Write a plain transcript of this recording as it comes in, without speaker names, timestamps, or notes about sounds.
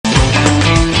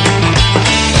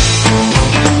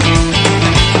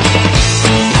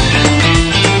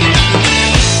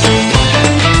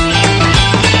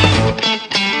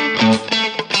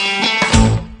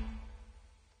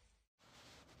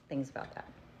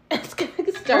It's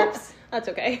gonna start. Oops. That's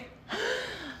okay.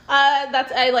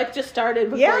 I just started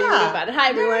before you knew about it. Hi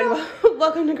everyone,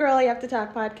 welcome to Girl You Have to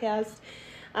Talk podcast.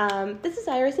 This is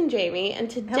Iris and Jamie, and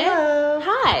today, hello.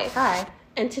 Hi,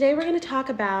 and today we're going to talk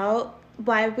about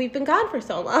why we've been gone for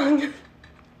so long.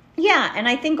 Yeah, and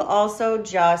I think also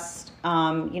just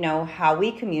how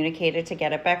we communicated to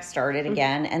get it back started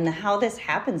again, and how this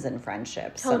happens in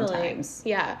friendships sometimes.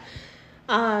 Yeah.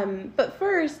 But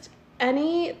first,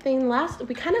 anything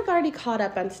we kind of already caught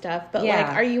up on stuff, but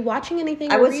are you watching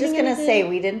anything? I was just going to say,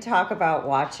 we didn't talk about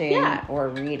watching or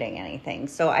reading anything.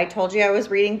 So I told you I was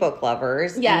reading Book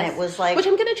Lovers. Yes. And it was like, which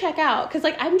I'm going to check out. Cause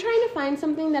I'm trying to find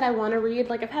something that I want to read.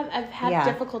 Like I've had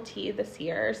difficulty this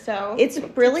year. So it's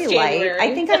really light.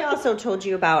 I think I also told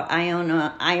you about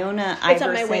Iona Iverson's. It's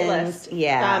on my wait list.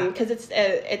 Yeah. Cause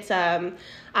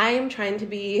I am trying to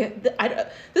be,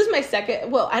 this is my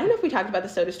second, well, I don't know if we talked about the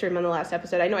SodaStream on the last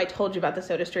episode. I know I told you about the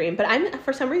SodaStream, but I'm,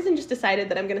 for some reason, just decided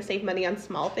that I'm going to save money on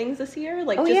small things this year.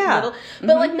 Like, little,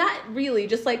 but not really,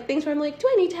 just things where I'm like, do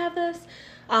I need to have this?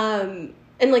 And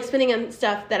spending on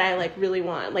stuff that I really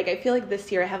want. I feel like this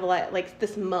year I have a lot,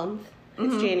 this month,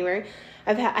 it's January,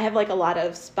 I have a lot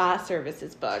of spa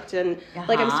services booked, and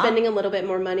I'm spending a little bit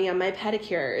more money on my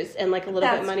pedicures and a little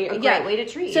bit money. That's a great way to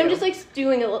treat you. So I'm just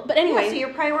doing a little, but anyway. So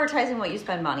you're prioritizing what you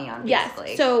spend money on, basically.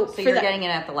 Yes. So you're getting it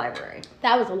at the library.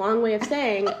 That was a long way of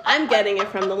saying I'm getting it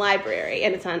from the library,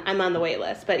 and I'm on the wait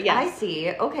list. But yes. I see.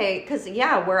 Okay, because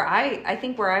where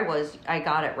I was, I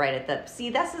got it right at the. See,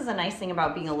 this is a nice thing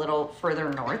about being a little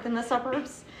further north in the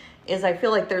suburbs. Is I feel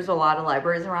like there's a lot of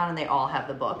libraries around and they all have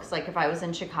the books. If I was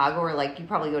in Chicago, or you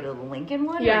probably go to the Lincoln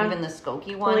one or even the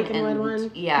Skokie one. The Lincoln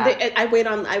one. Yeah. I wait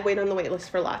on the wait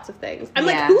list for lots of things. I'm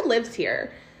who lives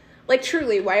here?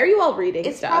 Truly, why are you all reading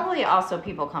it's stuff? It's probably also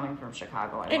people coming from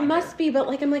Chicago. It must be, but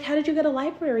I'm how did you get a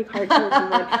library card to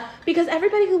Lincolnwood? Because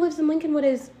everybody who lives in Lincolnwood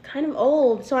is kind of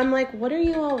old. So I'm what are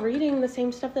you all reading? The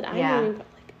same stuff that I'm reading?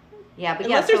 Yeah, but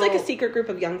unless there's a secret group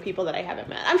of young people that I haven't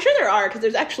met. I'm sure there are, because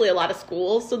there's actually a lot of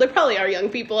schools, so there probably are young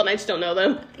people, and I just don't know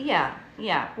them. Yeah.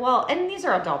 Well, and these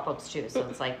are adult books too, so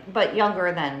it's but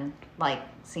younger than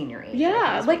senior age.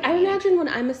 Yeah, I imagine when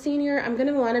I'm a senior, I'm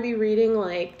gonna want to be reading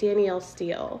Danielle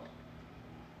Steele.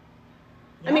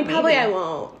 Yeah, I mean, probably I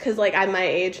won't, because I'm my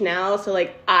age now, so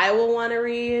I will want to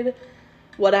read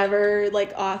whatever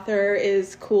author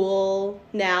is cool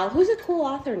now. Who's a cool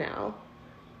author now?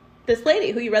 This lady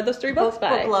who you read those 3 books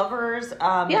by. Book Lovers,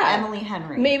 Emily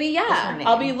Henry. Maybe,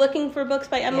 I'll be looking for books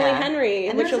by Emily Henry.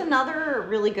 And there's another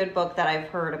really good book that I've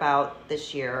heard about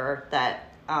this year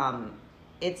that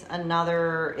it's an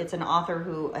author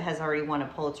who has already won a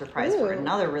Pulitzer Prize for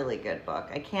another really good book.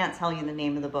 I can't tell you the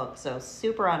name of the book, so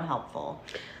super unhelpful.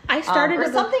 I started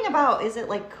or something about, is it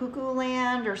Cuckoo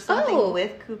Land or something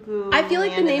with Cuckoo I feel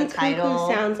Land the name title.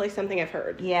 Cuckoo sounds like something I've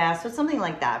heard. Yeah, so something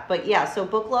like that. But so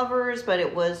Book Lovers, but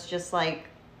it was just I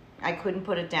couldn't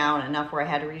put it down enough where I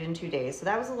had to read it in 2 days. So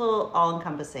that was a little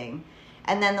all-encompassing.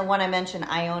 And then the one I mentioned,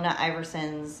 Iona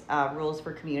Iverson's Rules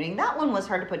for Commuting, that one was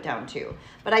hard to put down too.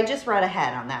 But I just read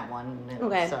ahead on that one,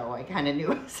 so I kind of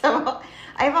knew. So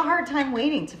I have a hard time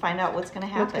waiting to find out what's going to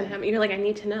happen. You're I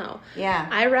need to know. Yeah.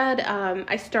 I read,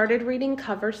 I started reading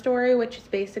Cover Story, which is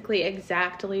basically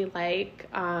exactly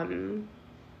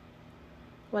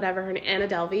whatever her name, Anna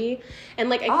Delvey, and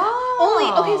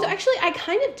so actually I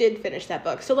kind of did finish that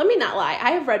book, so let me not lie,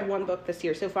 I have read one book this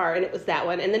year so far, and it was that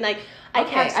one, and then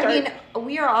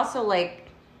we are also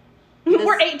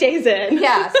we're 8 days in.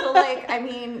 Yeah, so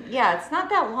it's not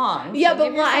that long. Yeah,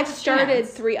 but I've started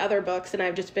 3 other books, and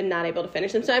I've just been not able to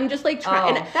finish them. So I'm just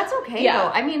trying. Oh, that's okay. Yeah. Though.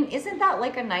 I mean, isn't that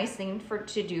a nice thing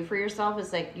to do for yourself?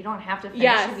 Is you don't have to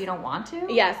finish if you don't want to.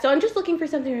 Yeah. So I'm just looking for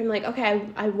something where I'm okay,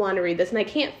 I want to read this, and I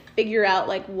can't figure out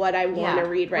what I want to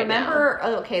read right now.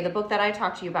 Remember, the book that I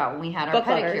talked to you about when we had our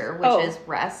pedicure, which is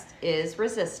Rest is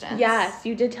Resistance. Yes,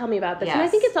 you did tell me about this, and I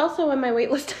think it's also on my wait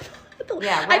list.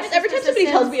 Yeah, every time somebody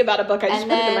tells me about a book, I just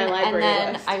put it in my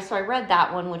library list. I read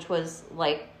that one, which was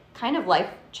kind of life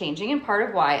changing, and part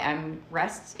of why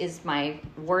rest is my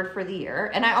word for the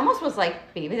year. And I almost was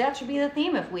maybe that should be the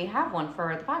theme if we have one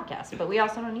for the podcast, but we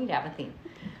also don't need to have a theme.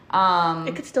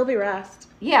 It could still be rest.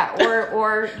 Yeah,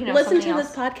 or listen to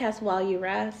this podcast while you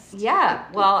rest. Yeah,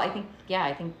 well, I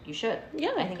think you should.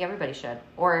 Yeah, I think everybody should.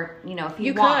 Or if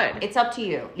you want, it's up to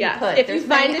you. Yeah, you could. If you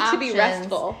find it to be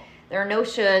restful. There are no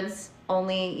shoulds.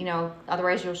 Only,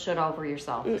 otherwise you'll should over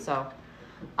yourself. So,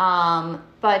 so I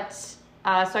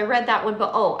read that one,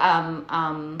 but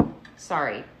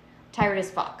sorry, Tired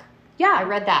as Fuck. Yeah. I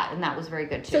read that, and that was very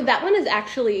good too. So that one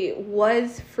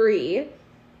was free,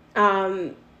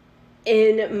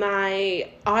 in my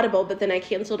Audible, but then I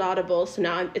canceled Audible, so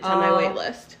now it's on my wait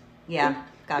list. Yeah.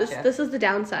 Gotcha. This is the You'll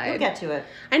downside. get to it.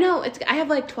 I know. I have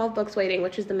like 12 books waiting,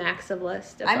 which is the max of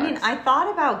list. Of I mean, books. I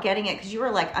thought about getting it because you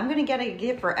were like, I'm going to get a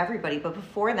gift for everybody. But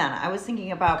before then, I was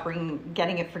thinking about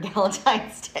getting it for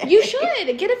Valentine's Day. You should get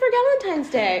it for Valentine's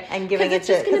Day And giving it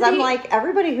to, because I'm like,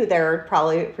 everybody who there would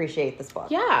probably appreciate this book.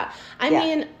 Yeah, I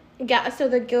mean, so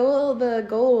the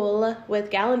goal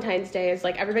with Valentine's Day is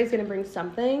like everybody's gonna bring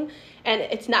something,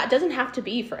 and doesn't have to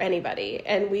be for anybody,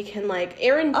 and we can like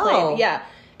Erin played. Yeah,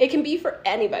 it can be for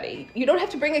anybody. You don't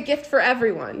have to bring a gift for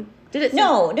everyone. Did it?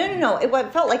 No.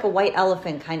 It felt like a white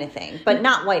elephant kind of thing, but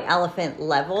not white elephant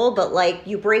level. But like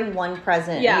you bring one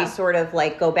present, and we sort of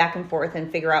like go back and forth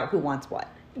and figure out who wants what.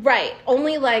 Right.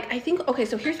 Only like I think. Okay,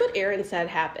 so here's what Erin said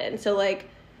happened. So like,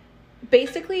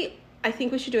 basically, I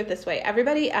think we should do it this way.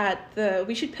 Everybody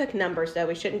we should pick numbers though.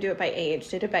 We shouldn't do it by age.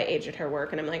 Did it by age at her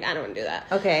work, and I'm like, I don't want to do that.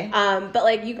 Okay. But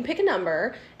like you can pick a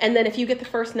number, and then if you get the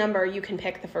first number, you can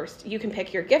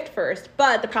pick your gift first.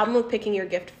 But the problem with picking your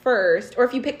gift first, or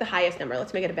if you pick the highest number,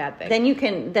 let's make it a bad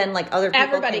thing. Then like other people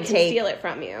everybody can steal it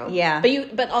from you. Yeah.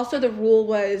 But also the rule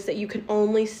was that you can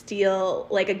only steal,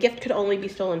 like a gift could only be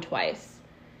stolen twice.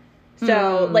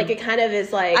 So, like, it kind of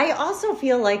is like... I also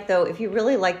feel like, though, if you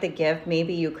really like the gift,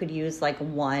 maybe you could use, like,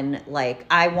 one, like,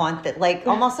 I want that, like,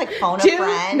 almost like phone a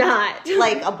friend. Not.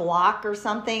 Like, a block or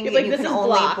something. Like, you this can is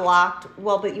only blocked.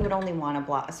 Well, but you would only want a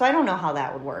block. So I don't know how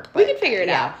that would work. But, we can figure it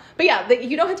out. But,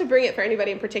 you don't have to bring it for anybody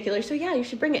in particular. So, you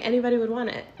should bring it. Anybody would want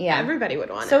it. Yeah. Everybody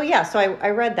would want it. So, so I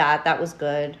read that. That was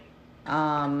good.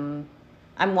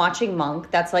 I'm watching Monk.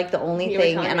 That's like the only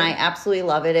thing, and I absolutely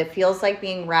love it. It feels like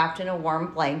being wrapped in a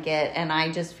warm blanket, and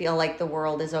I just feel like the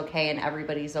world is okay and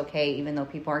everybody's okay, even though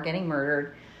people are getting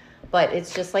murdered. But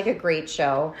it's just like a great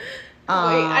show. Wait,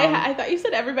 I thought you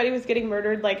said everybody was getting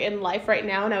murdered like in life right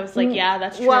now, and I was like, yeah,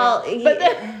 that's true. Well,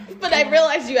 but I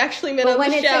realized you actually meant on the show.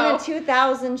 When it's in a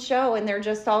 2000 show and they're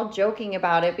just all joking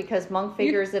about it because Monk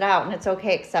figures it out and it's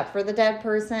okay, except for the dead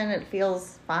person, it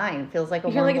feels fine. It feels like a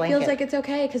warm blanket. It feels like it's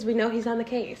okay because we know he's on the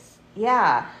case.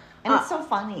 Yeah, and it's so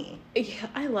funny. Yeah,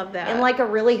 I love that. In like a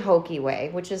really hokey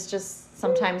way, which is just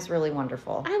sometimes really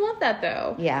wonderful. I love that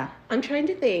though. Yeah. I'm trying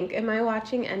to think. Am I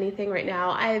watching anything right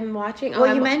now? I'm watching...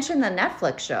 Well, you mentioned the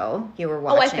Netflix show you were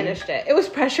watching. Oh, I finished it. It was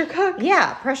Pressure Cook.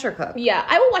 Yeah, Pressure Cook. Yeah,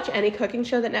 I will watch any cooking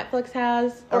show that Netflix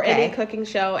has or any cooking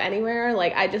show anywhere.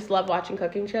 Like, I just love watching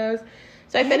cooking shows.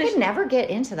 So I finished... I could never get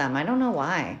into them. I don't know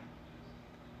why.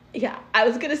 Yeah, I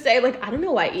was going to say, like, I don't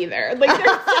know why either. Like,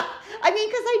 I mean,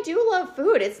 because I do love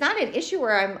food. It's not an issue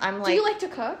where I'm like... Do you like to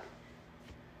cook?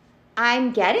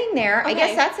 I'm getting there. Okay. I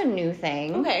guess that's a new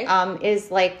thing. Okay. Is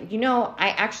like,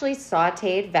 I actually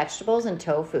sauteed vegetables and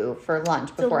tofu for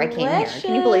lunch before I came here.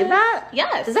 Can you believe that?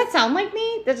 Yes. Does that sound like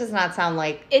me? That does not sound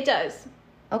like... It does.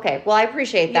 Okay. Well, I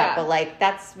appreciate that, but like,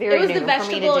 that's very new for me to do. It was the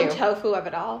vegetable and tofu of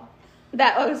it all.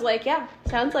 That I was like, yeah,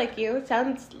 sounds like you.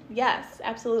 Yes,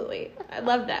 absolutely. I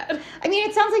love that. I mean,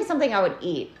 it sounds like something I would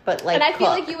eat, but like, and I feel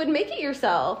like you would make it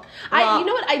yourself. Well, you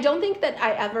know what? I don't think that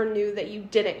I ever knew that you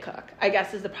didn't cook. I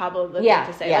guess is the problem. Thing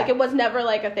to say. Like, it was never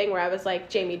like a thing where I was like,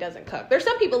 Jamie doesn't cook. There's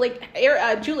some people like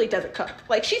Julie doesn't cook.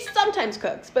 Like, she sometimes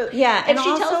cooks, but and she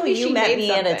also tells me you she met made me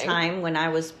something. at a time when I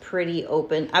was pretty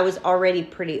open. I was already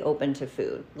pretty open to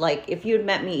food. Like, if you had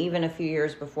met me even a few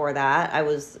years before that, I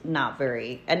was not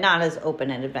as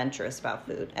open and adventurous about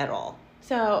food at all.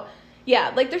 So,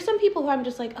 yeah, like there's some people who I'm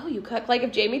just like, oh, you cook. Like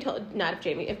if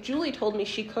Julie told me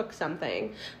she cooked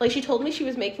something, like she told me she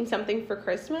was making something for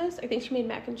Christmas. I think she made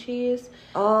mac and cheese.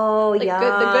 Oh, like yeah, the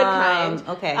good kind.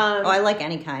 Okay. I like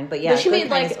any kind, but yeah, she made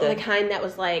like the kind that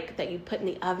was like that you put in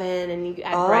the oven and you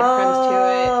add breadcrumbs to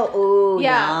it. Oh,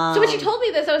 yeah. Yum. So when she told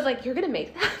me this, I was like, you're gonna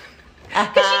make that.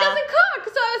 Because she doesn't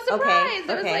cook, so I was surprised.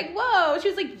 Okay. I was like, whoa. She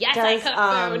was like, yes, I cook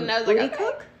food. And I was like, okay.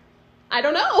 Cook? I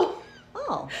don't know.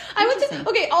 Oh, I went to,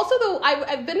 okay, also though,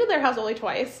 I've been to their house only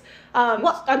twice,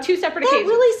 on two separate occasions. That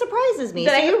really surprises me.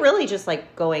 So you're really just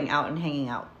like going out and hanging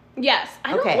out. Yes.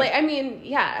 I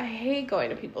hate going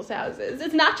to people's houses.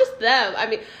 It's not just them. I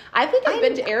mean, I think I've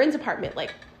been to Erin's apartment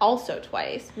like also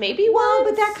twice, maybe once.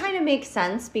 But that kind of makes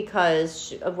sense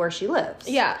because of where she lives.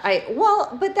 Yeah.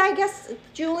 But I guess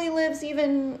Julie lives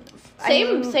even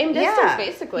same distance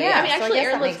basically. Yeah, I mean, actually,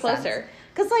 Erin lives closer.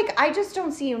 Because like I just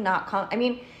don't see you not come. I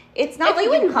mean, it's not if like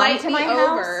you come invite to me my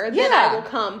over, house. then I will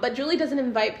come. But Julie doesn't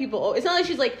invite people over. It's not like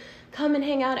she's like, come and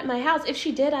hang out at my house. If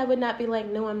she did, I would not be like,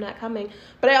 no, I'm not coming.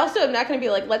 But I also am not going to be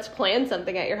like, let's plan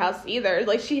something at your house either.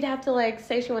 Like, she'd have to like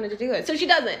say she wanted to do it. So she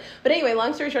doesn't. But anyway,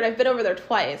 long story short, I've been over there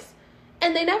twice.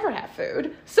 And they never have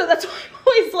food. So that's why I'm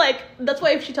always like, that's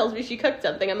why if she tells me she cooked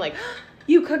something, I'm like,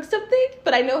 you cooked something?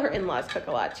 But I know her in-laws cook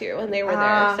a lot too. And they were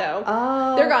there. So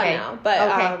they're gone now.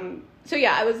 But So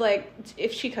yeah, I was like,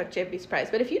 if she cooked, I'd be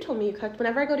surprised. But if you told me you cooked,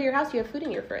 whenever I go to your house, you have food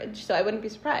in your fridge, so I wouldn't be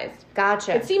surprised.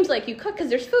 Gotcha. It seems like you cook because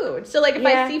there's food. So like, if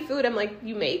I see food, I'm like,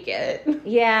 you make it.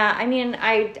 Yeah, I mean,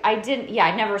 I didn't. Yeah,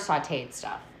 I never sautéed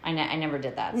stuff. I never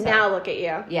did that. So. Now look at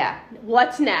you. Yeah.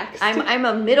 What's next? I'm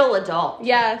a middle adult.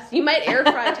 Yes, you might air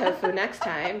fry tofu next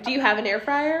time. Do you have an air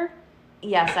fryer?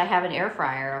 Yes, I have an air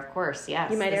fryer, of course, yes.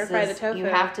 You might air fry the tofu. You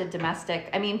have to domestic.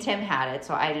 I mean, Tim had it,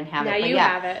 so I didn't have it. Now but you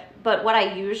have it. But what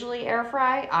I usually air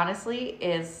fry, honestly,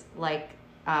 is like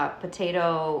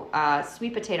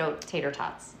sweet potato tater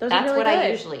tots. Those That's are really what good. I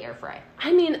usually air fry.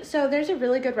 I mean, so there's a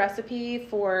really good recipe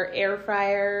for air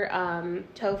fryer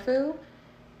tofu.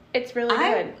 It's really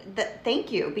good.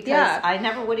 Thank you, because I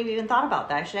never would have even thought about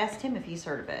that. I should ask Tim if he's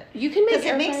heard of it. You can make it.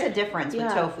 Because it makes a difference with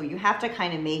tofu. You have to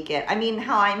kind of make it. I mean,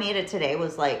 how I made it today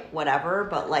was like whatever,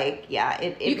 but like, yeah,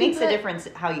 it makes a difference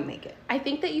how you make it. I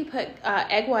think that you put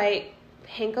egg white,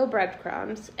 panko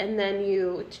breadcrumbs, and then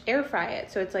you air fry it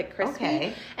so it's like crispy.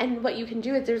 Okay. And what you can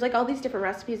do is there's like all these different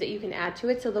recipes that you can add to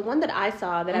it. So the one that I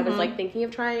saw that I was like thinking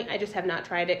of trying, I just have not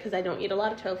tried it because I don't eat a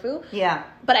lot of tofu. Yeah.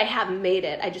 But I have made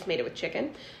it. I just made it with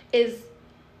chicken. Is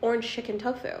orange chicken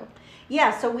tofu.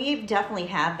 Yeah, so we've definitely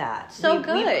had that. So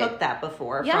good. We've cooked that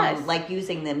before from like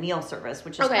using the meal service,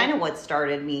 which is kind of what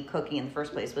started me cooking in the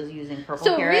first place, was using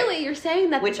Purple Carrot. So really, you're saying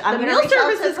that which the I'm meal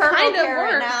service is Purple kind of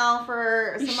Carrot work now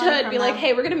for some you money should from be like, them.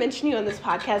 hey, we're going to mention you on this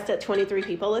podcast that 23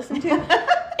 people listen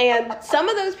to. And some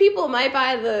of those people might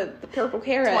buy the Purple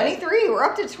Carrot. 23. We're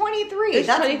up to 23. There's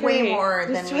That's 23. way more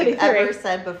than we've ever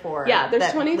said before. Yeah,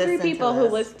 there's 23 people who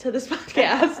listen to this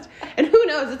podcast. And who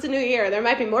knows, it's a new year. There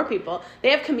might be more people. They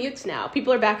have commutes now.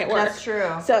 People are back at work. That's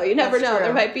true. So you never know. True.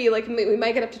 There might be like, we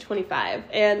might get up to 25.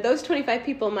 And those 25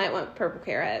 people might want Purple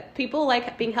Carrot. People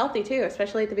like being healthy too,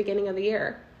 especially at the beginning of the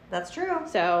year. That's true.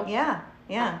 So. Yeah.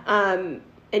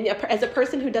 And as a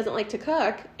person who doesn't like to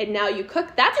cook, and now you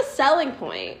cook, that's a selling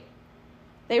point.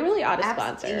 They really ought to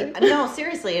sponsor. No,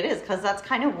 seriously, it is, because that's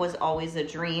kind of was always a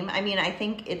dream. I mean, I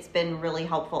think it's been really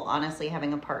helpful, honestly,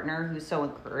 having a partner who's so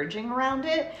encouraging around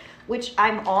it, which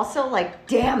I'm also like,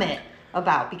 damn it,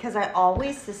 about, because I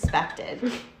always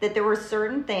suspected that there were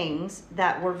certain things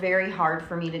that were very hard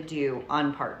for me to do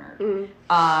unpartnered.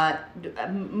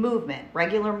 Movement,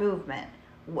 regular movement,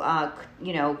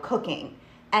 cooking.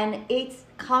 And it's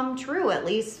come true, at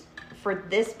least for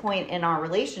this point in our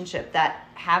relationship, that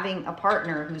having a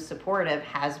partner who's supportive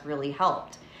has really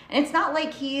helped. And it's not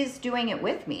like he's doing it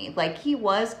with me. Like, he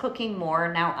was cooking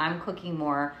more. Now I'm cooking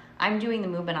more. I'm doing the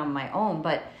movement on my own.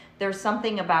 But there's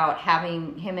something about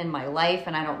having him in my life,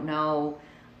 and I don't know,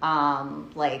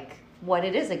 like, what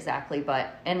it is exactly.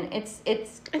 But, and it's. I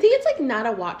think it's like not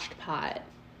a watched pot.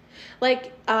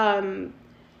 Like,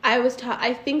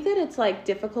 I think that it's like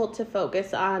difficult to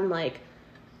focus on like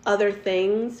other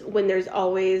things when there's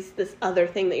always this other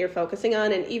thing that you're focusing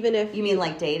on. And even if you mean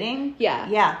like dating,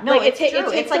 yeah, no, like it's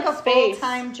true. It's like a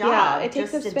full-time job. Yeah, it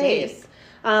takes up space.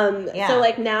 So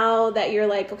like now that you're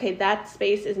like, okay, that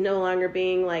space is no longer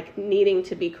being like needing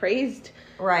to be crazed,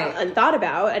 right, and thought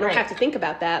about. I don't have to think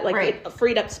about that. Like, right. It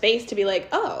freed up space to be like,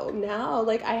 oh, now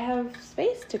like I have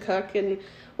space to cook and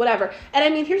whatever. And I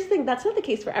mean, here's the thing, that's not the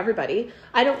case for everybody.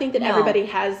 I don't think that everybody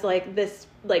has like this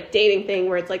like dating thing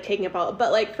where it's like taking up all,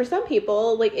 but like for some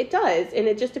people, like it does. And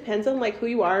it just depends on like who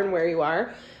you are and where you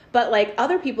are. But like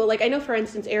other people, like I know for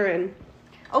instance, Erin.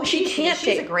 Oh, she's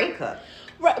a great cook.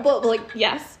 Right, well, like,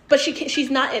 yes, but she's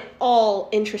not at all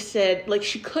interested. Like,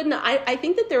 she could not. I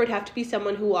think that there would have to be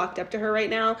someone who walked up to her right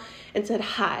now and said,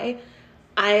 hi,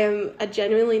 I am a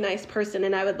genuinely nice person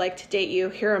and I would like to date you.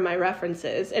 Here are my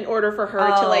references, in order for her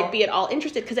to like be at all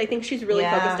interested. Because I think she's really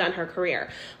focused on her career.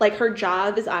 Like, her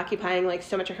job is occupying like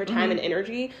so much of her time and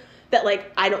energy that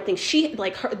like I don't think she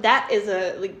like her that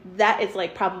is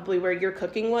like probably where your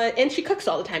cooking was. And she cooks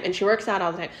all the time and she works out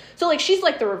all the time, so like she's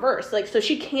like the reverse, like so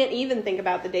she can't even think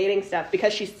about the dating stuff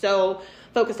because she's so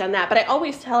focused on that. But I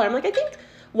always tell her, I'm like, I think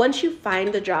once you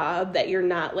find the job that you're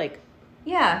not like,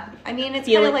 I mean, it's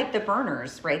kind of like the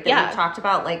burners, right, that we talked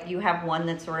about. Like, you have one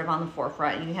that's sort of on the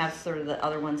forefront and you have sort of the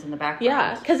other ones in the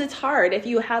background. Because it's hard if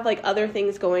you have like other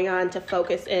things going on to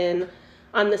focus in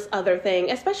on this other thing,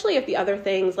 especially if the other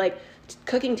things like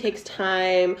cooking takes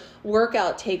time,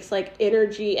 workout takes like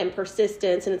energy and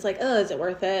persistence, and it's like, oh, is it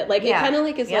worth it? Like it kind of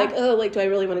like is like, oh, like do I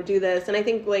really want to do this? And I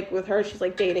think like with her, she's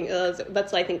like dating,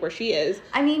 that's I think where she is.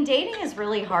 I mean, dating is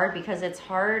really hard because it's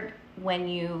hard when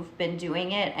you've been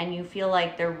doing it and you feel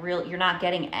like you're not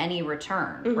getting any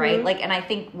return, right? Like, and I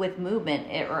think with movement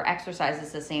or exercise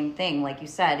is the same thing. Like you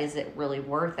said, is it really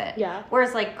worth it? Yeah.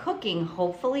 Whereas like cooking,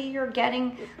 hopefully you're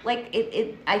getting like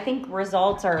it I think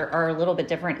results are a little bit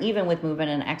different, even with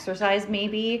movement and exercise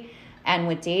maybe. And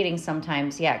with dating,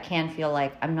 sometimes, it can feel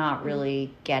like I'm not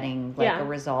really getting like a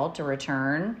result, a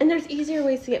return. And there's easier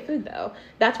ways to get food, though.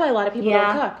 That's why a lot of people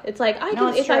don't cook. It's like,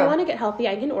 if true. I want to get healthy,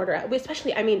 I can order it.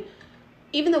 Especially, I mean,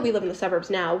 even though we live in the suburbs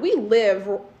now, we live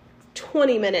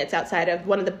 20 minutes outside of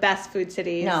one of the best food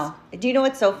cities. No. Do you know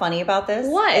what's so funny about this?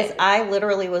 What? Is I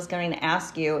literally was going to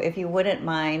ask you if you wouldn't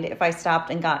mind if I stopped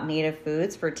and got native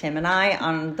foods for Tim and I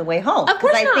on the way home. Of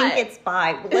course not. Because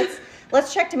I think it's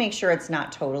let's check to make sure it's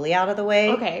not totally out of the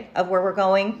way of where we're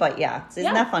going. But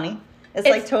isn't that funny? It's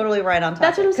like totally right on top.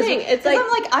 That's what I'm saying. It's like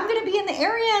I'm going to be in the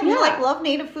area and we like love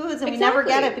native foods and we never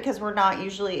get it because we're not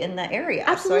usually in the area.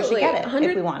 Absolutely. So I should get it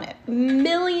if we want it.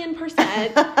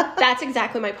 $1,000,000%. That's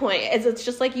exactly my point. It's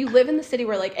just like you live in the city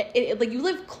where like you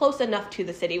live close enough to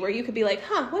the city where you could be like,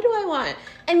 what do I want?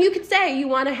 And you could say you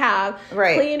want to have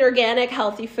clean, organic,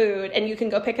 healthy food and you can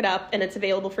go pick it up and it's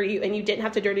available for you and you didn't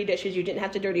have to dirty dishes. You didn't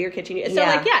have to dirty your kitchen. So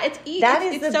it's easy.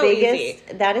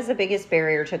 That is the biggest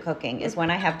barrier to cooking is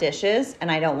when I have dishes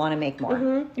and I don't want to make more.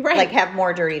 Mm-hmm. Right. Like have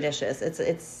more dirty dishes.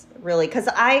 It's really because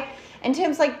and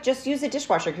Tim's like just use a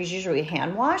dishwasher because usually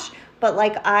hand wash, but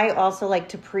like I also like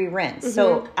to pre-rinse. Mm-hmm.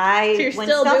 So when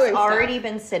stuff's already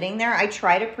been sitting there, I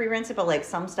try to pre-rinse it, but like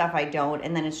some stuff I don't,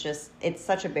 and then it's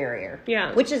such a barrier.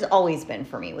 Yeah. Which has always been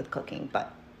for me with cooking,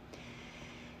 but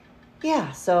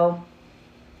so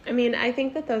I mean, I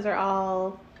think that those are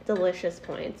all delicious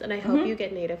points, and I hope you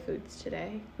get native foods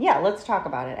today. Yeah, let's talk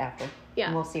about it after. Yeah.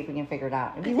 And we'll see if we can figure it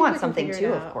out. If you want something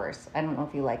too, of course. I don't know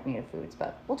if you like native foods,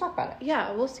 but we'll talk about it.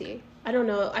 Yeah, we'll see. I don't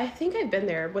know. I think I've been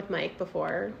there with Mike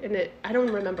before, and I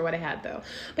don't remember what I had, though.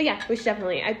 But yeah, we should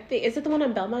definitely. Is it the one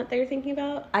on Belmont that you're thinking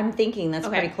about? I'm thinking that's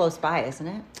pretty close by, isn't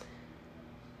it?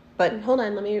 But hold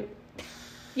on,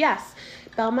 yes.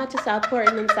 Belmont to Southport,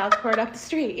 and then Southport up the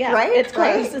street. Yeah. Right? It's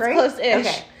close. Right? It's close-ish.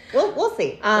 Okay. We'll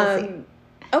see. We'll see.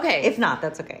 Okay. If not,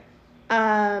 that's okay.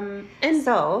 And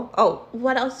so,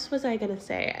 what else was I gonna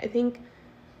say? I think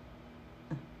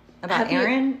about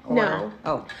Erin. No.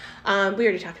 Oh. We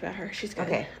already talked about her. She's good.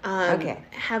 Okay. Okay.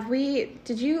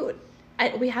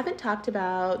 We haven't talked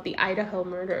about the Idaho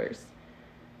murders.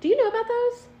 Do you know about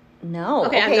those? No.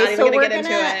 Okay, I'm not even going to get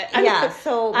into it. Yeah,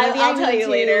 so maybe I'll tell you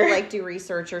later. Like do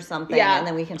research or something, and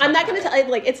then we can talk I'm not going to tell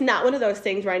like it's not one of those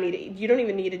things where you don't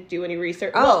even need to do any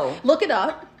research. Oh. Well, look it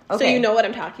up so you know what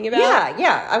I'm talking about.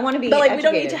 Yeah, I want to be But educated. we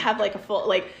don't need to have like a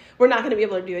full we're not going to be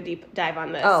able to do a deep dive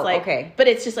on this. Oh, okay. But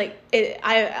it's just I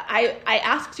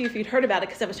asked you if you'd heard about it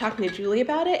because I was talking to Julie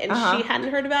about it and she hadn't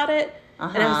heard about it.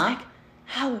 And I was like,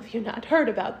 how have you not heard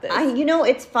about this?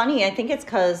 It's funny. I think it's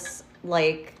because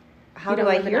how do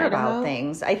I hear about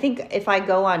things? I think if I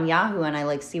go on Yahoo and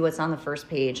I see what's on the first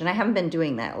page, and I haven't been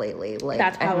doing that lately.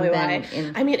 That's probably why.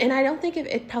 And I don't think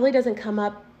it probably doesn't come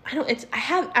up. I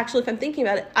have actually, if I'm thinking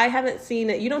about it, I haven't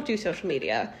seen it. You don't do social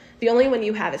media. The only one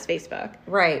you have is Facebook.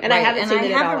 Right. And I haven't seen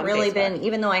it at all on I haven't really Facebook. been,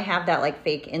 even though I have that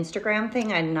fake Instagram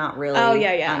thing, I'm not really on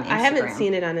Instagram. I haven't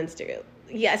seen it on Instagram.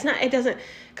 Yeah, it doesn't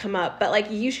come up,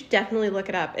 but you should definitely look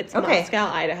it up. It's Moscow,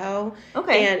 Idaho.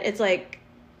 Okay. And it's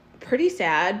pretty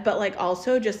sad, but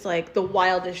also just the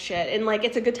wildest shit. And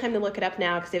it's a good time to look it up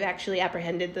now because they've actually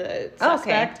apprehended the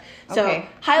suspect. Okay. So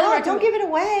highly recommend. Don't give it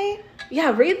away.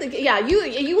 Yeah, read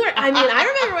you were. I mean, I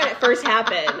remember when it first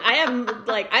happened.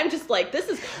 I'm just this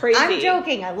is crazy. I'm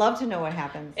joking. I love to know what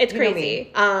happens. It's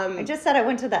crazy. I just said I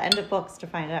went to the end of books to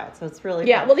find out, so it's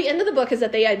really fun. Well, the end of the book is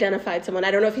that they identified someone.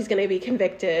 I don't know if he's going to be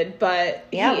convicted, but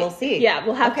we'll see. Yeah,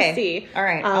 we'll have to see. All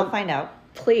right, I'll find out.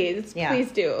 Please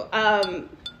do.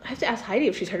 I have to ask Heidi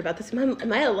if she's heard about this.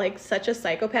 Am I such a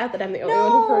psychopath that I'm the only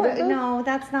one who heard of this? No,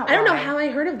 that's not. I don't know how I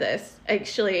heard of this.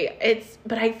 Actually,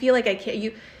 but I feel like I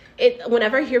can't.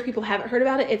 Whenever I hear people haven't heard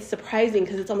about it, it's surprising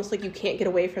because it's almost like you can't get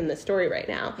away from this story right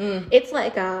now. It's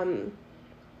I'm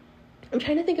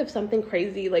trying to think of something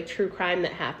crazy true crime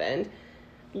that happened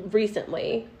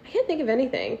recently. I can't think of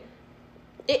anything.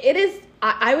 It is.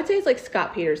 I would say it's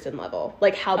Scott Peterson level.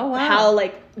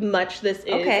 How much this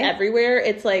is everywhere.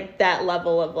 It's that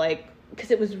level of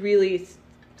because it was really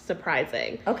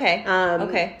surprising. Okay.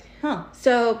 Okay. Huh.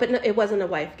 So, but no, it wasn't a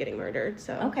wife getting murdered.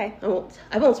 So okay. I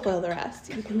won't spoil the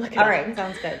rest. You can look it up. All right.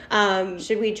 Sounds good.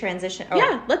 Should we transition? Oh.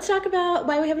 Yeah. Let's talk about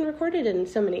why we haven't recorded in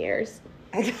so many years.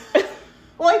 Well,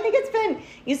 I think it's been.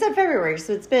 You said February,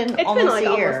 so it's been almost a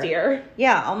year. Almost a year.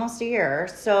 Yeah, almost a year.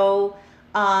 So.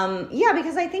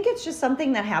 Because I think it's just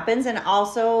something that happens. And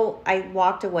also I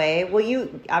walked away. Well,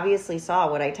 you obviously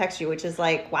saw what I text you, which is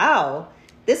wow,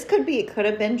 this could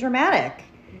have been dramatic.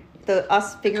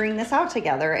 us figuring this out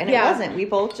together, and it Yeah. wasn't. We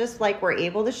both just like were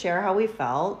able to share how we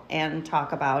felt and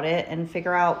talk about it and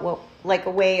figure out what, like,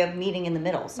 a way of meeting in the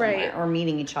middle somewhere, Right. or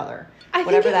meeting each other. I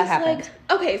Whatever think it that was, happened.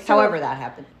 like, okay, so However that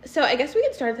happened. So I guess we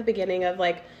could start at the beginning of,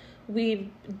 like, we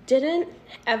didn't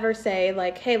ever say,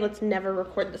 like, hey, let's never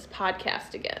record this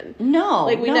podcast again. No.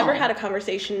 Like, we no. never had a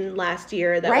conversation last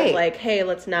year that Right. was like, hey,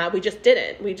 let's not. We just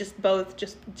didn't. We just both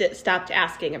stopped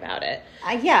asking about it.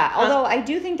 Yeah, although I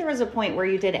do think there was a point where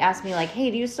you did ask me, like, hey,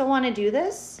 do you still want to do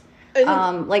this? I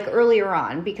think- Like, earlier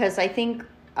on, because I think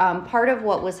part of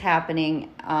what was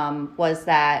happening was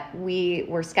that we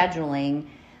were scheduling,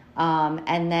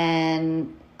 and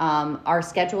then our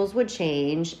schedules would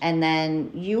change, and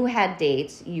then you had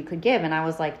dates you could give, and I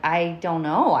was like, I don't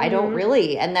know, I don't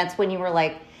really. And that's when you were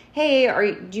like,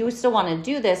 hey, do you still want to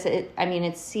do this? It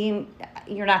seemed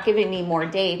you're not giving me more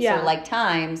dates Yeah. or like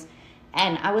times.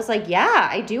 And I was like, yeah,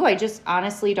 I do. I just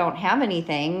honestly don't have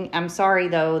anything. I'm sorry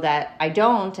though that I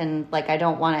don't, and like I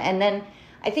don't want to. And then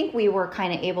I think we were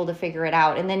kind of able to figure it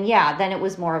out. And then then it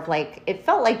was more of like, it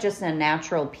felt like just a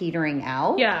natural petering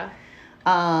out. Yeah.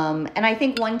 And I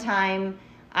think one time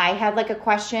I had like a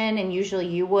question, and usually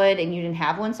you would, and you didn't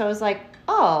have one. So I was like,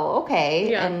 oh,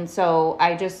 okay. Yeah. And so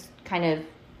I just kind of,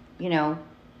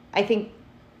 I think,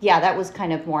 that was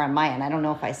kind of more on my end. I don't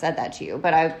know if I said that to you,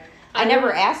 but I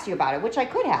never asked you about it, which I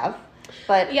could have.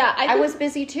 But Yeah, I think- was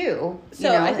busy too.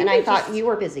 So I think and I we thought just- you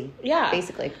were busy. Yeah.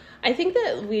 Basically. I think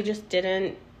that we just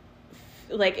didn't,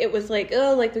 like, it was like,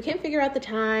 oh, like, we can't figure out the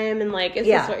time, and, like, is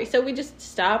Yeah. this what, so we just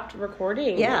stopped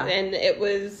recording. Yeah. And it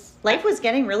was, Life was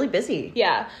getting really busy.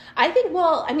 yeah. I think,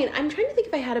 well, I mean, I'm trying to think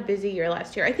if I had a busy year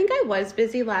last year. I think I was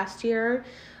busy last year.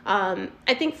 I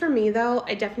think for me, though,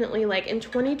 I definitely, like, in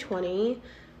 2020,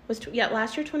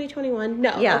 last year 2021?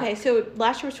 No. Yeah. Okay, so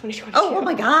last year was 2022. Oh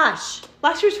my gosh.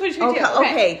 Last year was 2022.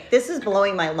 Okay. This is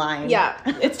blowing my line. Yeah,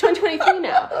 it's 2023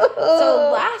 now.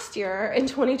 So last year in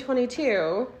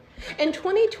 2022, in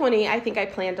 2020, I think I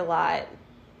planned a lot,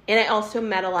 and I also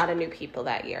met a lot of new people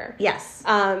that year. Yes.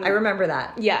 I remember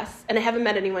that. Yes, and I haven't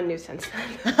met anyone new since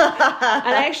then. And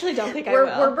I actually don't think I will.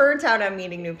 We're burnt out on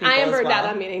meeting new people. I am as burnt well. out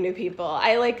on meeting new people.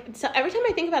 So every time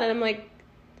I think about it, I'm like,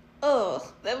 oh,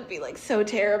 that would be, like, so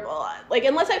terrible. Like,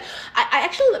 unless I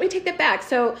actually, let me take that back.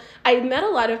 So I met a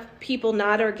lot of people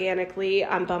not organically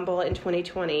on Bumble in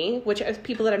 2020, which are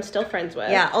people that I'm still friends with.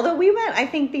 Yeah, although we met, I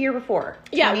think, the year before.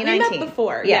 Yeah, we 2019. met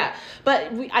before. Yeah.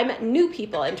 But I met new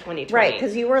people in 2020. Right,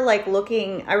 because you were, like,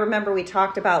 looking, I remember we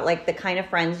talked about, like, the kind of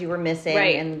friends you were missing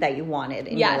and that you wanted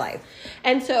in your life.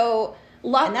 And so...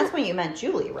 And that's when you met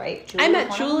Julie, right? Julie I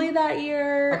met Julie that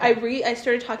year. Okay. I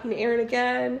started talking to Aaron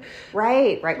again.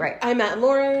 Right. I met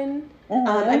Lauren.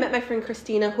 I met my friend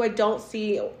Christina, who I don't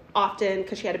see often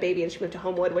because she had a baby and she moved to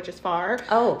Homewood, which is far.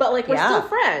 Oh, but, like, we're yeah. still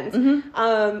friends.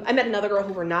 I met another girl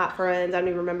who we're not friends. I don't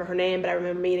even remember her name, but I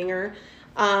remember meeting her.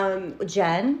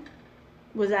 Jen?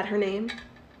 Was that her name?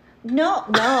 No.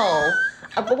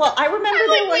 Well, I remember I'm there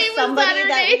like, was wait, was somebody that her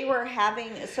that name? we were having.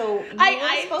 So you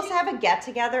I- were supposed to have a get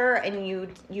together, and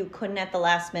you couldn't at the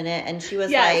last minute, and she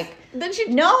was Yes. like, Then she...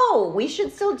 "No, we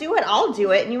should still do it. I'll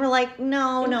do it." And you were like,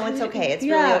 "No, it's okay. It's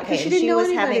Yeah, really 'cause okay." she And didn't she know was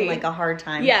anybody. having like a hard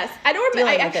time. Yes. I don't remember.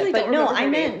 I dealing with actually it. But don't remember no, I her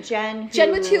name. meant Jen.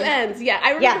 Jen with two N's. Yeah,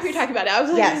 I remember who you're talking about. I was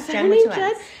like, Yes, is that Jen her with name, two Jen?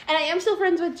 N's. And I am still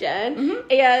friends with Jen.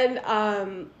 And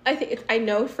I think I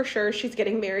know for sure she's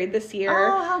getting married this year.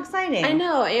 Oh, how exciting! I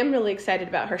know. I am really excited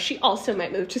about her. She also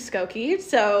might move to Skokie,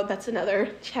 so that's another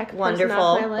check. person Wonderful,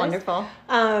 off my list. wonderful.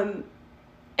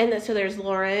 And then, so there's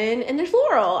Lauren and there's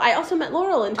Laurel. I also met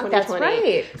Laurel in 2020. That's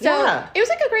right. So Yeah. it was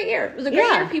like a great year. It was a great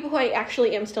Yeah. year of people who I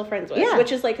actually am still friends with, Yeah.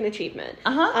 which is like an achievement.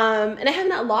 And I have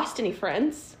not lost any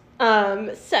friends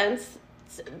since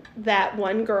that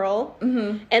one girl.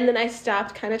 And then I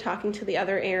stopped kind of talking to the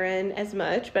other Erin as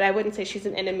much, but I wouldn't say she's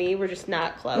an enemy. We're just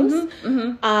not close.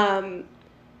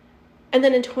 And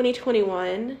then in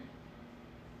 2021,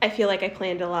 I feel like I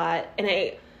planned a lot, and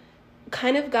I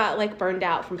kind of got like burned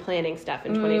out from planning stuff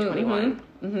in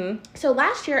 2021. So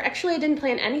last year, actually, I didn't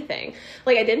plan anything.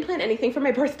 Like, I didn't plan anything for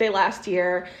my birthday last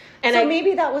year. And So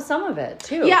maybe that was some of it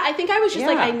too. yeah, I think I was just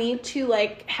like, Yeah. I need to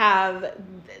like have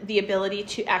the ability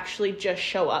to actually just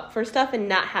show up for stuff and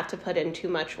not have to put in too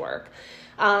much work.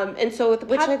 And so with the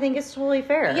Which I think is totally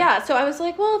fair. yeah, so I was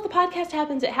like, well, if the podcast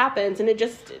happens, it happens, and it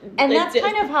just And it that's did-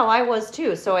 kind of how I was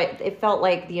too. So it felt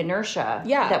like the inertia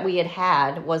that we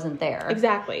had wasn't there.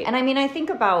 exactly. And I mean, I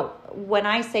think about when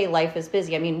I say life is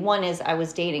busy, I mean, one is I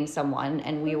was dating someone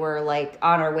and we were like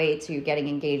on our way to getting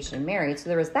engaged and married. So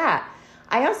there was that.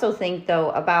 I also think though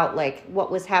about like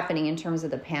what was happening in terms of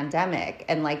the pandemic,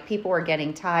 and like people were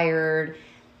getting tired,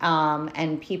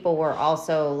 and people were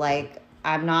also like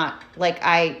I'm not, like,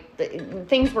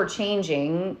 things were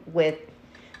changing with,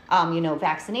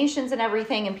 vaccinations and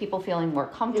everything and people feeling more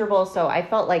comfortable. So I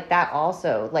felt like that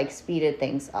also, like, speeded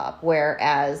things up.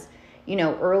 Whereas,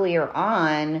 earlier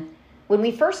on, when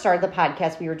we first started the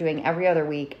podcast, we were doing every other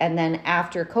week. And then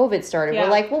after COVID started, we're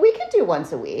like, well, we can do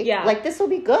once a week. Yeah. Like, this will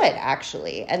be good,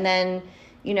 actually. And then,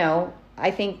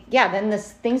 I think, then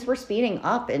things were speeding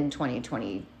up in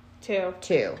 2022.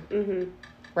 Mm-hmm.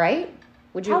 Right?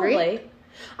 Would you agree?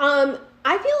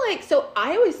 I feel like, so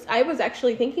I was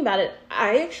actually thinking about it.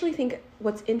 I actually think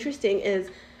what's interesting is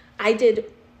I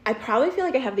probably feel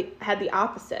like I had the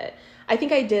opposite. I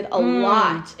think I did a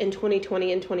lot in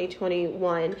 2020 and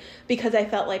 2021 because I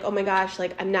felt like, oh my gosh,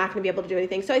 like I'm not going to be able to do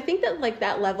anything. So I think that like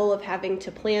that level of having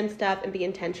to plan stuff and be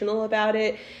intentional about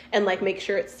it and like make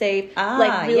sure it's safe,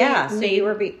 like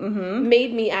really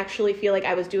made me actually feel like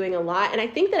I was doing a lot. And I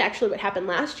think that actually what happened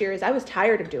last year is I was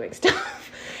tired of doing stuff.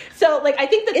 So, like, I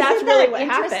think that's really what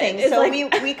happened. So, like,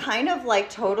 we kind of,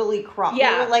 like, totally crossed.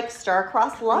 Yeah. We were, like,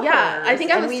 star-crossed lovers. Yeah, I think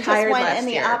I was tired last year. And we just went in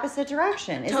the opposite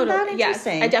direction. Isn't that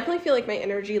interesting? Yes. I definitely feel like my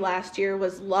energy last year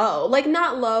was low. Like,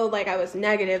 not low, like I was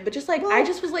negative, but just, like, I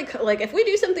just was, like, if we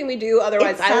do something, we do.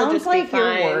 Otherwise, I will just be fine. It sounds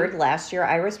like your word last year,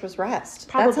 Iris, was rest.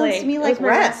 Probably. That sounds to me like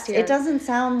rest. It doesn't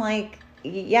sound like...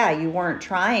 you weren't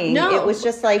trying. No. It was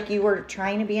just like you were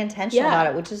trying to be intentional about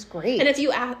it, which is great. And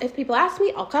if people ask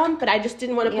me, I'll come, but I just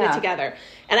didn't want to put it together.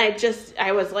 And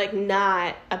I was like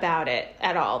not about it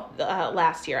at all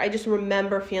last year. I just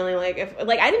remember feeling like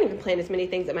I didn't even plan as many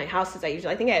things at my house as I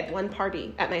usually. I think I had one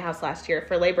party at my house last year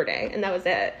for Labor Day, and that was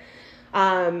it.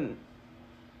 And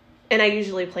I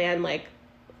usually plan like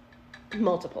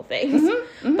multiple things.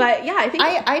 But yeah, I think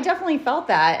I definitely felt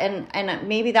that, and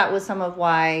maybe that was some of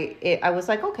why I was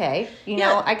like, okay,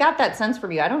 I got that sense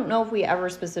from you. I don't know if we ever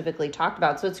specifically talked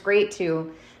about it, so it's great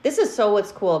this is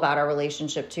what's cool about our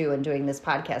relationship too, and doing this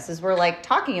podcast is we're like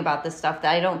talking about this stuff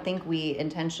that I don't think we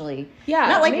intentionally,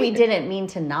 not like we didn't mean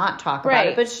to not talk about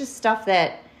it, but it's just stuff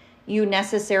that you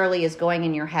necessarily is going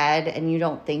in your head and you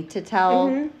don't think to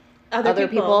tell other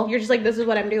people. You're just like, this is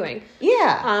what I'm doing.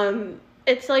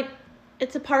 It's like,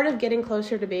 it's a part of getting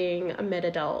closer to being a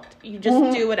mid-adult. You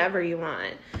just do whatever you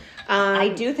want. I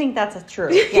do think that's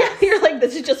true. Yes. You're like,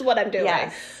 this is just what I'm doing.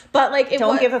 Yes. But like,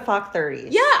 don't give a fuck 30s.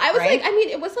 Yeah, I was like, I mean,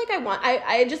 it was like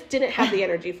I just didn't have the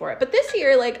energy for it. But this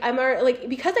year, like, I'm like,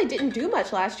 because I didn't do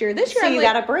much last year. This year, so you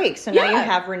got a break. So now you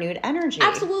have renewed energy.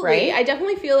 Absolutely, right? I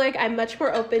definitely feel like I'm much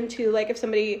more open to like if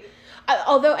somebody.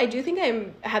 Although I do think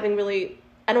I'm having really.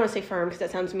 I don't want to say firm because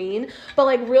that sounds mean, but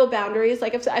like real boundaries.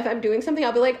 Like if I'm doing something,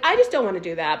 I'll be like, I just don't want to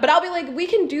do that. But I'll be like, we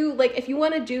can do like, if you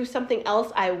want to do something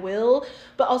else, I will.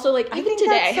 But also like, even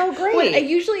today, that's so great.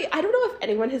 I don't know if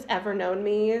anyone has ever known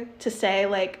me to say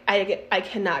like, I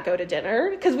cannot go to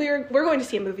dinner because we're going to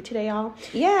see a movie today, y'all.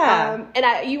 Yeah.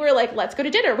 And you were like, let's go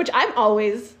to dinner, which I'm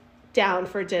always down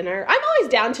for dinner. I'm always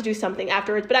down to do something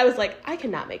afterwards, but I was like, I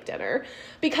cannot make dinner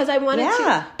because I wanted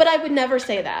to, but I would never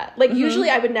say that. Like usually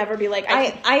I would never be like,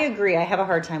 I agree. I have a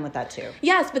hard time with that too.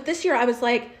 Yes. But this year I was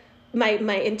like, my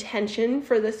intention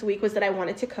for this week was that I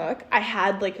wanted to cook. I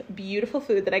had like beautiful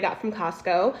food that I got from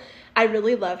Costco. I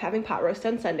really love having pot roast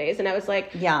on Sundays. And I was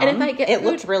like, and if I get it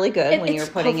looked really good when you were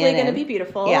putting it in. It's hopefully going to be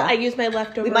beautiful. Yeah. I use my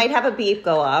leftover. We might have a beep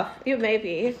go off. You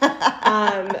maybe.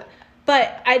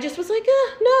 But I just was like,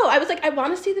 no. I was like, I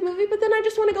want to see the movie, but then I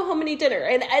just want to go home and eat dinner.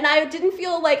 And I didn't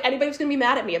feel like anybody was going to be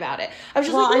mad at me about it. I was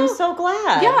just like, no. I'm so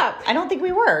glad. Yeah. I don't think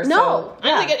we were. No. So,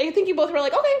 yeah. I think you both were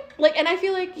like, okay. Like, and I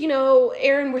feel like,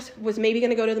 Erin was maybe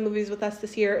going to go to the movies with us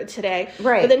today.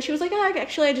 Right. But then she was like,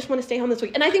 actually, I just want to stay home this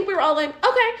week. And I think we were all like,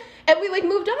 okay. And we like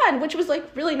moved on, which was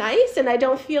like really nice. And I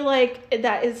don't feel like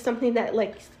that is something that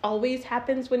like always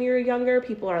happens when you're younger.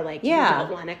 People are like, you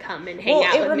don't want to come and hang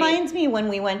out with me. It reminds me when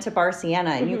we went to Bar Siena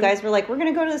and you guys were like, we're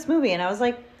going to go to this movie. And I was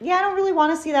like, yeah, I don't really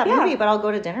want to see that movie, but I'll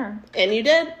go to dinner. And you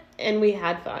did. And we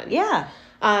had fun. Yeah.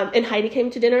 And Heidi came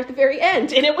to dinner at the very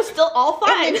end, and it was still all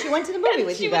fine. And then she went to the movie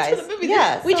with you guys. She went to the movie.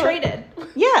 Yeah, we traded.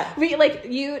 Yeah, we like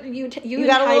you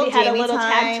got and Heidi had a little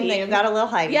time, tag team. Then you got a little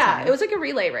Heidi time. Yeah, it was like a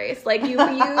relay race. Like you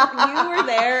were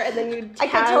there, and then you. I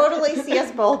could totally see us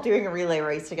both doing a relay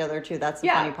race together too. That's the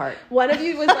funny part. One of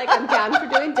you was like, "I'm down for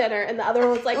doing dinner," and the other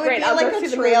one was like, "Great, I'll go see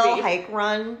the movie." Like a trail hike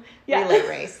run relay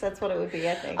race. That's what it would be,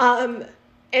 I think.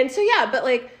 And so but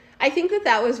like. I think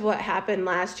that was what happened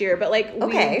last year, but like we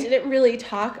didn't really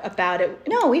talk about it.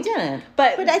 No, we didn't.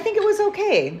 But I think it was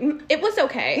okay. It was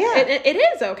okay. Yeah. It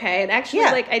is okay. And actually,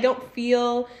 like, I don't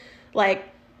feel like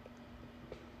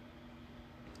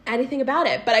anything about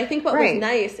it. But I think what was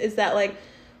nice is that, like,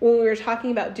 when we were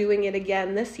talking about doing it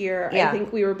again this year, Yeah. I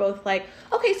think we were both like,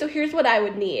 okay, so here's what I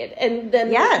would need. And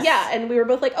then, Yes. and we were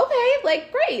both like, okay,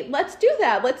 like, great, let's do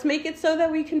that. Let's make it so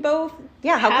that we can both.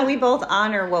 Yeah, how can we both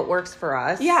honor what works for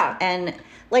us? Yeah. And,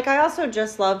 like, I also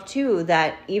just love, too,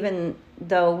 that even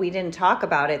though we didn't talk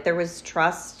about it, there was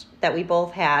trust that we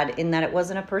both had in that it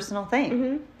wasn't a personal thing.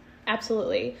 Mm-hmm.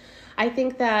 Absolutely. I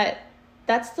think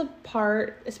that's the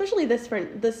part, especially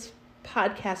this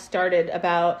podcast started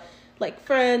about like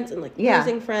friends and like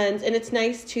losing friends, and it's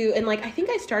nice to, and like I think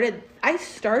I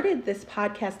started this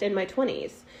podcast in my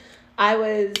 20s.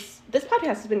 This podcast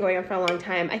has been going on for a long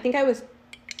time. I think it was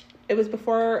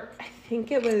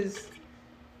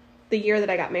the year that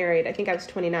I got married. I think I was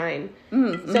 29.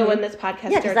 Mm-hmm. So when this podcast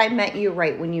started. Yeah, because I met you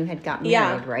right when you had gotten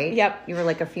married, right? Yep. You were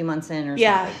like a few months in or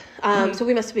something. So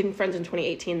we must have been friends in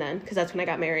 2018 then, because that's when I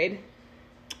got married.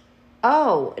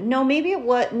 Oh, no, maybe it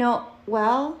was, no,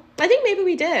 well. I think maybe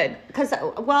we did.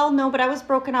 No, but I was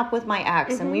broken up with my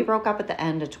ex, and we broke up at the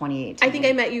end of 2018. I think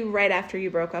I met you right after you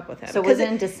broke up with him. So was it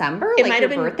in December? It like might your have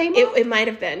been, birthday month? It might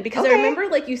have been. Because I remember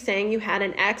like you saying you had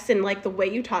an ex, and like the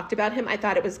way you talked about him, I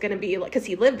thought it was going to be like, because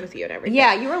he lived with you and everything.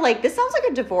 Yeah, you were like, this sounds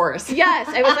like a divorce. Yes,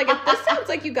 I was like, this sounds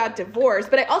like you got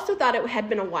divorced. But I also thought it had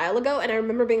been a while ago, and I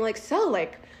remember being like, so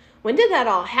like, when did that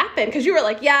all happen? Because you were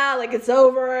like, yeah, like it's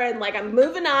over, and like I'm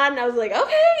moving on. And I was like,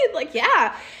 okay, like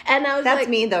yeah. And I was That's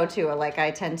me though too. Like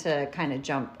I tend to kind of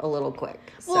jump a little quick.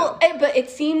 So. Well, but it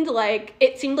seemed like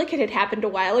it had happened a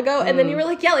while ago, and then you were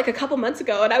like, yeah, like a couple months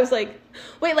ago, and I was like,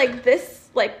 wait, like this,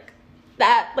 like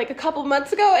that, like a couple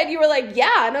months ago, and you were like,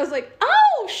 yeah, and I was like,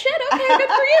 oh shit, okay, good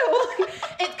for you.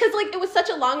 Because like it was such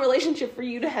a long relationship for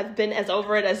you to have been as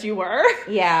over it as you were.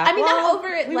 Yeah, I mean, not over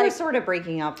it. We like were sort of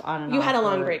breaking up on and off. You had a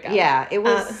long breakup. Yeah, it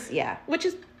was. Which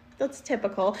is that's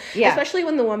typical. Yeah, especially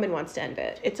when the woman wants to end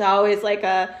it. It's always like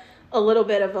a little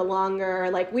bit of a longer,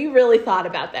 like, we really thought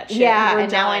about that shit. Yeah, and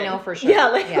done. now I know for sure. Yeah,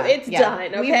 like, it's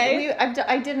done, okay?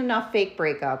 I did enough fake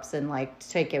breakups and, like,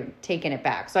 taking it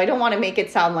back. So I don't want to make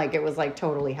it sound like it was, like,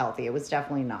 totally healthy. It was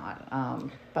definitely not.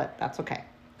 But that's okay.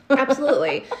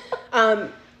 Absolutely.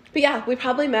 But, yeah, we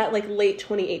probably met, like, late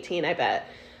 2018, I bet.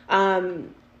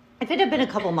 If it had been a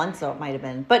couple months, though, it might have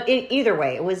been. But either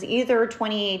way, it was either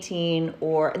 2018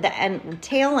 or the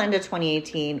tail end of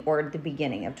 2018 or the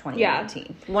beginning of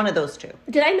 2019. Yeah. One of those two.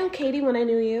 Did I know Katie when I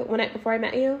knew you? Before I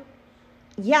met you?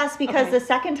 Yes, because the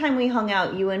second time we hung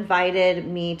out, you invited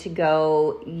me to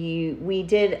go. We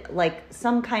did like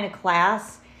some kind of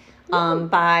class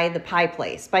by the pie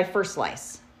place, by First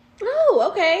Slice. Oh,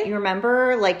 okay. You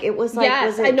remember? Like, it was like,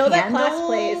 yes, was it I know that candles, class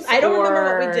place. I don't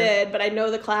remember what we did, but I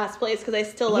know the class place because I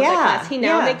still love that class. He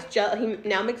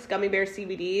now makes gummy bear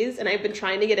CBDs, and I've been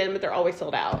trying to get in, but they're always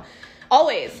sold out.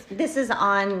 Always. This is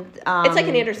on... it's like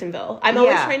in Andersonville. I'm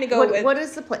always trying to go with... What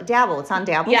is the place? Dabble. It's on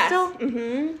Dabble still?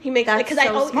 Mm-hmm. He makes... That's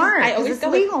smart, because it's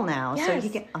legal now. Yes. So he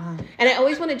can, and I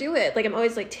always want to do it. Like, I'm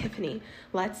always like, Tiffany,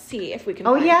 let's see if we can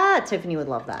find... Tiffany would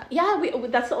love that. Yeah,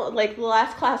 that's like the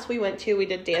last class we went to, we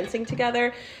did dancing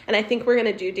together. And I think we're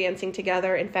going to do dancing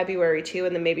together in February, too,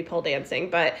 and then maybe pole dancing.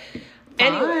 But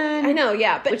anyway, I know,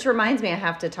 yeah. But which reminds me, I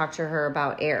have to talk to her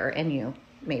about air and you.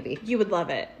 Maybe you would love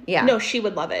it. Yeah. No, she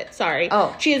would love it. Sorry.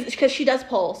 Oh, she is because she does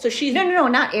pole. So she's no,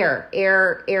 not air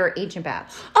ancient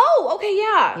bats. Oh, okay,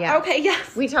 yeah. Okay,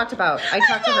 yes. I talked to her about.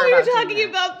 We were talking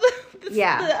about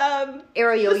the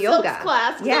aerial yoga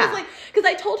class. Yeah. I was like, because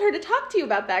I told her to talk to you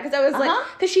about that because I was like,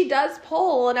 because she does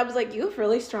pole, and I was like, you have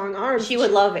really strong arms. She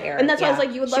would love air, and that's why I was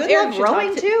like, you would love she air. Would love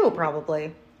rowing too,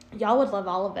 probably. Y'all would love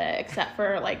all of it, except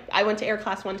for, like, I went to air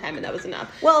class one time, and that was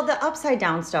enough. Well, the upside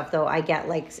down stuff, though, I get,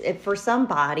 like, for some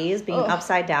bodies, being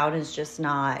upside down is just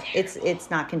not, it's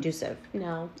not conducive.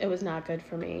 No, it was not good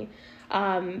for me.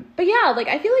 But yeah, like,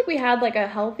 I feel like we had, like, a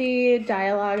healthy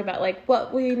dialogue about, like,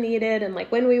 what we needed and,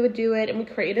 like, when we would do it, and we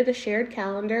created a shared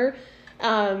calendar.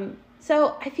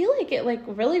 So I feel like it, like,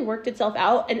 really worked itself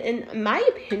out, and in my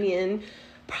opinion,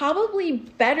 probably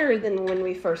better than when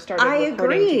we first started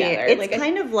recording together. It's like,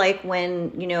 kind of like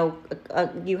when, you know,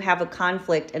 you have a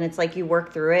conflict and it's like you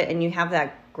work through it and you have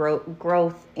that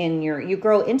growth in you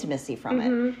grow intimacy from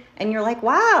it. And you're like,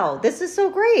 wow, this is so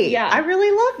great. Yeah. I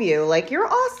really love you. Like, you're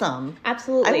awesome.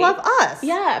 Absolutely. I love us.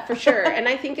 Yeah, for sure. And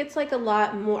I think it's like a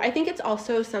lot more. I think it's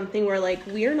also something where, like,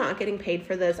 we're not getting paid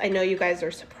for this. I know you guys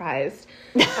are surprised.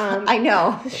 I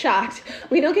know. Shocked.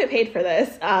 We don't get paid for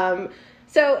this.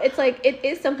 So it's like, it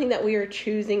is something that we are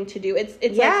choosing to do. It's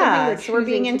like something we're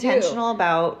being intentional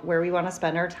about where we want to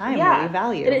spend our time, what we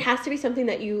value. And it has to be something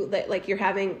that like you're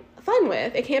having fun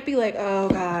with. It can't be like, oh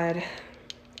God,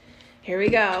 here we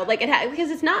go. Like because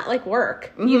it's not like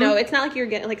work, you know. It's not like you're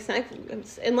getting like it's not,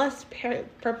 unless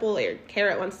Purple or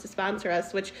Carrot wants to sponsor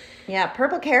us, which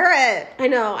Purple Carrot. I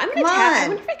know. I'm gonna tag. I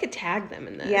wonder if I could tag them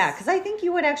in this. Yeah, because I think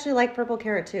you would actually like Purple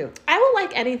Carrot too. I will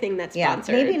like anything that's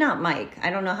sponsored. Maybe not Mike.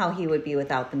 I don't know how he would be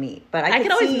without the meat, but I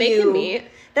could always make him meat.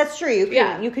 That's true.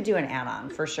 You could do an add-on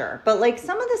for sure. But like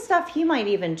some of the stuff he might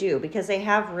even do because they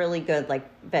have really good like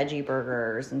veggie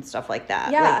burgers and stuff like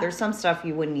that. Yeah. Like there's some stuff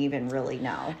you wouldn't even really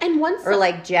know. And once or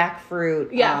like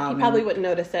jackfruit. Yeah, he probably wouldn't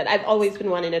notice it. I've always been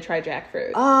wanting to try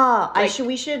jackfruit. Oh,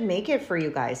 we should make it for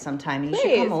you guys sometime. You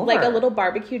should come over. Like a little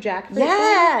barbecue jackfruit.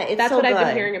 Yeah, that's so what good. I've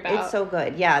been hearing about. It's so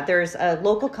good. Yeah, there's a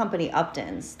local company,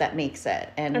 Upton's, that makes it,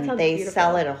 and they beautiful.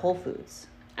 sell it at Whole Foods.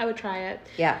 I would try it.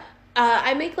 Yeah.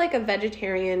 I make like a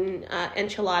vegetarian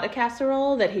enchilada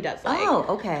casserole that he does like. Oh,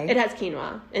 okay. It has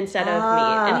quinoa instead of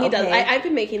meat. And he does. I've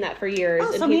been making that for years.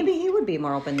 Oh, so maybe he would be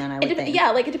more open than I would think.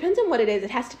 Yeah, like it depends on what it is.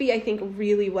 It has to be, I think,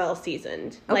 really well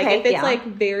seasoned. Like Okay, if it's like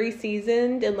very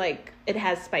seasoned and like it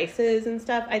has spices and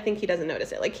stuff, I think he doesn't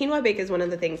notice it. Like quinoa bake is one of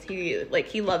the things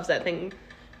he loves that thing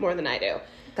more than I do.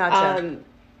 Gotcha.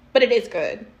 But it is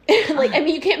good. Like, I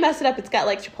mean, you can't mess it up. It's got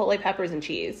like chipotle peppers and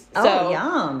cheese. So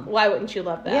yum. Why wouldn't you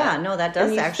love that? Yeah, no, that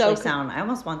does actually sound, I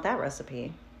almost want that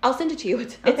recipe. I'll send it to you.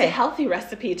 It's a healthy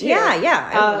recipe too.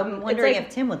 Yeah. I'm wondering if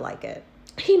Tim would like it.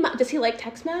 Does he like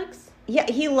Tex-Mex? Yeah,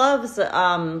 he loves a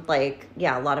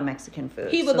lot of Mexican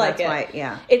food. He would like it. Why,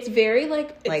 yeah, it's very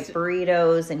like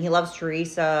burritos, and he loves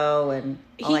chorizo and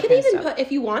all he could even put,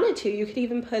 if you wanted to, you could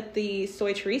even put the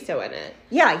soy chorizo in it.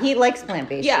 Yeah, he likes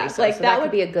plant-based chorizo, like so that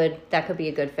could be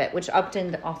a good fit. Which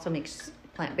Upton also makes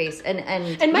plant-based, and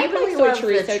Mike likes soy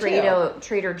chorizo too.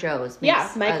 Trader Joe's.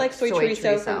 Mike likes soy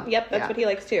chorizo. That's what he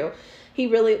likes too. He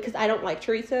really, because I don't like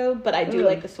chorizo, but I do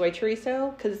like the soy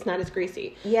chorizo because it's not as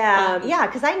greasy. Yeah,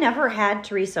 because I never had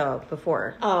chorizo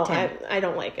before. Oh, I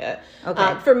don't like it.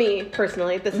 Okay. For me,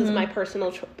 personally, this is my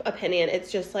personal opinion. It's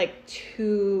just like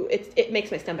it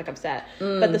makes my stomach upset.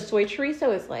 But the soy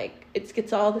chorizo is like, it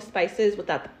gets all the spices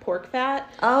without the pork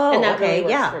fat. Oh, and that really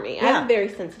works for me. Yeah. I have a very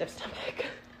sensitive stomach.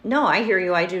 No, I hear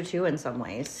you. I do too in some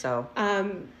ways, so.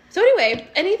 So anyway,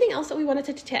 anything else that we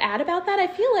wanted to add about that? I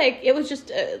feel like it was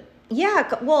just...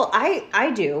 Yeah, well,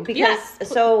 I do because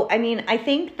so I mean I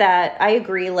think that I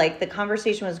agree. Like the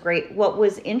conversation was great. What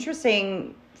was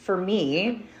interesting for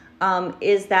me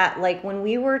is that like when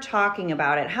we were talking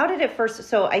about it, how did it first?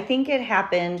 So I think it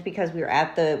happened because we were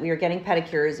getting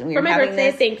pedicures and we were for my having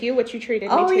birthday. This, thank you, which you treated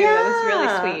me to. Yeah. It was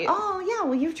really sweet. Oh yeah,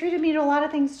 well you've treated me to a lot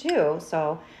of things too.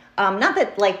 So not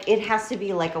that like it has to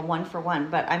be like a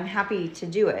 1-for-1, but I'm happy to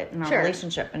do it in our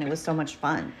relationship, and it was so much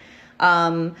fun.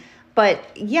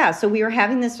 But yeah, so we were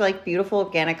having this like beautiful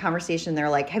organic conversation. They're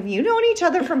like, have you known each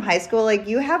other from high school? Like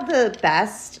you have the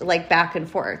best like back and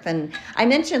forth. And I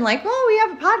mentioned like, oh, we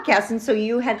have a podcast. And so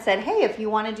you had said, hey, if you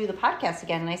want to do the podcast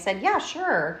again. And I said, yeah,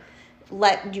 sure. Do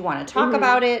you want to talk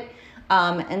about it?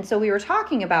 And so we were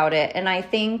talking about it. And I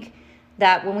think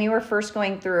that when we were first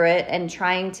going through it and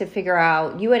trying to figure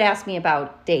out, you had asked me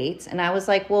about dates. And I was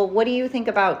like, well, what do you think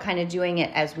about kind of doing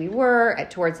it as we were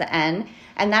towards the end?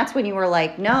 And that's when you were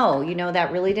like, no,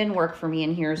 that really didn't work for me,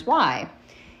 and here's why.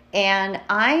 And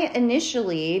I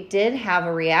initially did have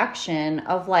a reaction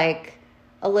of like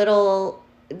a little,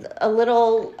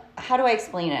 how do I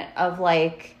explain it? Of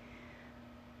like,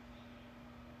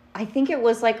 I think it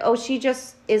was like, oh, she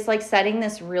just is like setting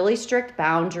this really strict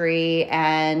boundary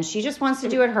and she just wants to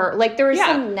do it her. Like there was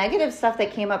some negative stuff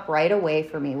that came up right away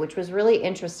for me, which was really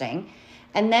interesting.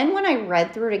 And then when I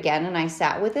read through it again and I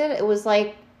sat with it, it was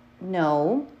like,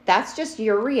 no, that's just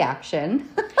your reaction.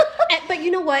 But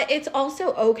you know what? It's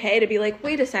also okay to be like,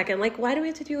 wait a second, like, why do we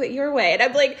have to do it your way? And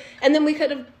I'm like, and then we could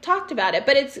have talked about it.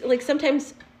 But it's like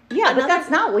sometimes... Yeah, but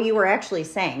that's not what you were actually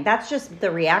saying. That's just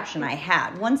the reaction I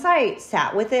had. Once I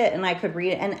sat with it and I could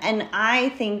read it, and I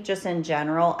think just in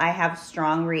general, I have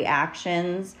strong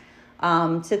reactions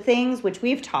to things, which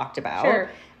we've talked about.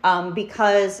 Sure.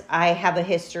 Because I have a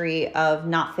history of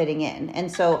not fitting in.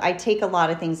 And so I take a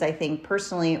lot of things, I think,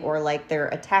 personally, or like they're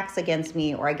attacks against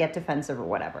me, or I get defensive or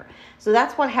whatever. So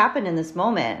that's what happened in this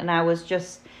moment. And I was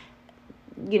just,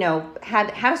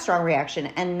 had a strong reaction.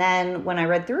 And then when I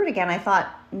read through it again, I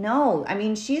thought, no, I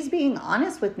mean, she's being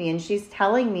honest with me and she's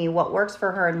telling me what works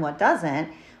for her and what doesn't,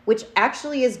 which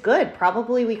actually is good.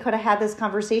 Probably we could have had this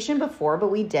conversation before, but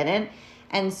we didn't.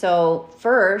 And so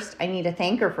first, I need to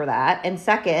thank her for that. And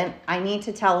second, I need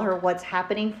to tell her what's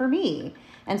happening for me.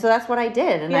 And so that's what I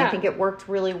did. And I think it worked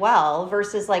really well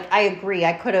versus like, I agree,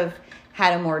 I could have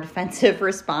had a more defensive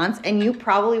response. And you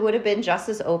probably would have been just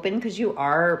as open because you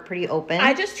are pretty open.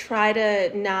 I just try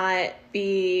to not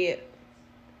be...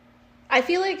 I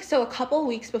feel like, so a couple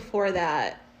weeks before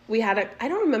that, I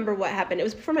don't remember what happened. It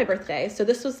was before my birthday. So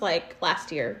this was like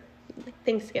last year, like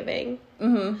Thanksgiving.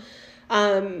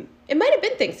 Mm-hmm. It might have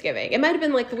been Thanksgiving. It might have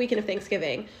been like the weekend of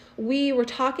Thanksgiving. We were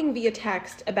talking via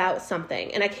text about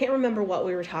something, and I can't remember what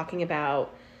we were talking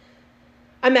about.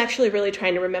 I'm actually really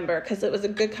trying to remember because it was a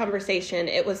good conversation.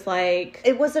 It was like...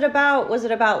 Was it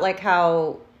about like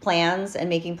how plans and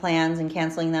making plans and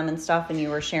canceling them and stuff, and you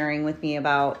were sharing with me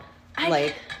about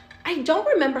I don't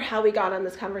remember how we got on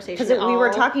this conversation because we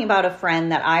were talking about a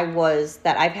friend that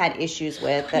I've had issues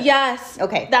with. Yes.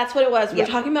 Okay. That's what it was. We were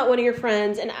talking about one of your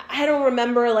friends, and I don't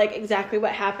remember like exactly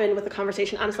what happened with the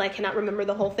conversation. Honestly, I cannot remember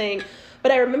the whole thing.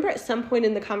 But I remember at some point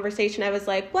in the conversation, I was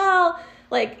like, well,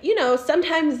 like, you know,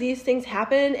 sometimes these things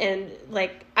happen, and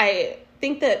like, I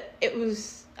think that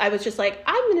I was just like,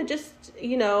 I'm going to just,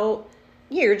 you know.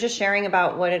 Yeah, you're just sharing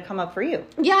about what had come up for you.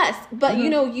 Yes. But, you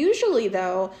know, usually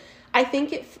though, I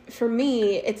think for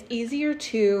me, it's easier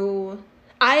to,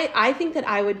 I think that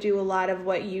I would do a lot of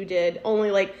what you did,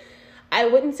 only like, I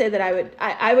wouldn't say that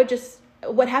I would just,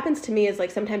 what happens to me is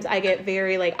like, sometimes I get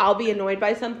very like, I'll be annoyed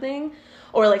by something,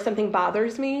 or like something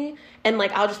bothers me, and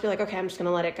like, I'll just be like, okay, I'm just going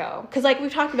to let it go. Cause like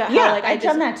we've talked about how like, I've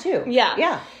done that too. Yeah.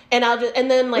 Yeah. And and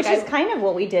then like, which is kind of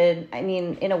what we did. I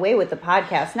mean, in a way with the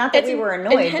podcast, not that we were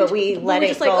annoyed, but we let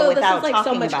it go without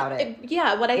talking about it.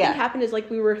 Yeah. What I think happened is like,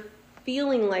 we were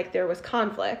feeling like there was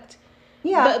conflict.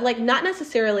 Yeah. But like not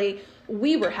necessarily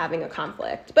we were having a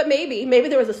conflict, but maybe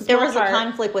there was a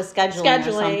conflict with scheduling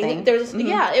or something. There's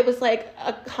it was like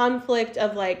a conflict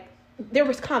of like, there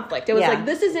was conflict. It was like,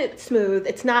 this isn't smooth.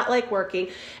 It's not like working.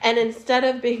 And instead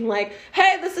of being like,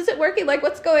 hey, this isn't working. Like,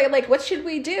 what's going, like, what should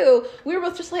we do? We were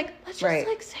both just like, let's just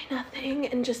like say nothing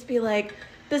and just be like,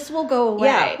 this will go away.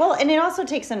 Yeah. Well, and it also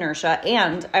takes inertia.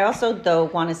 And I also, though,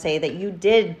 want to say that you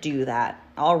did do that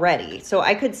already. So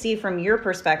I could see from your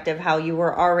perspective how you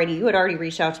had already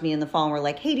reached out to me in the fall and were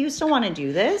like, hey, do you still want to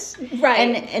do this?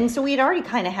 Right. And so we had already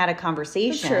kind of had a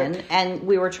conversation and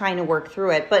we were trying to work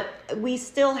through it, but we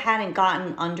still hadn't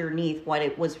gotten underneath what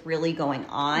it was really going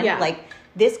on. Yeah. Like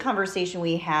this conversation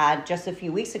we had just a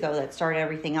few weeks ago that started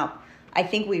everything up, I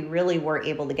think we really were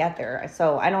able to get there.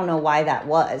 So I don't know why that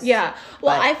was. Yeah.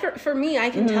 Well, for me, I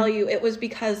can tell you it was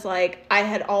because like I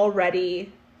had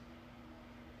already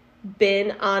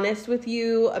been honest with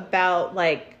you about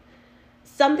like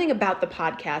something about the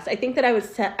podcast. I think that I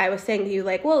was saying to you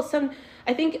like, well,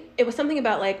 I think it was something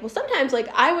about like, well, sometimes like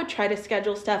I would try to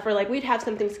schedule stuff or like we'd have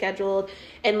something scheduled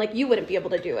and like you wouldn't be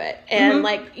able to do it. And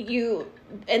like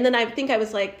and then I think I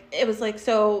was like, it was like,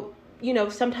 so, you know,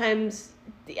 sometimes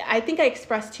I think I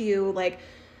expressed to you like,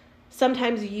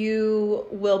 sometimes you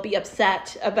will be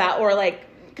upset about, or like,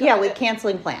 with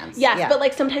canceling plans. Yes, yeah. But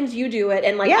like sometimes you do it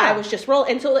and like I was just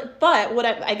rolling. And so, but what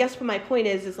I guess what my point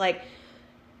is like,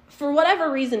 for whatever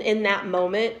reason in that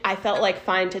moment, I felt like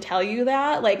fine to tell you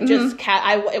that. Like just,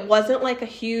 it wasn't like a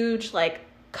huge like,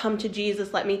 come to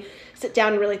Jesus, let me sit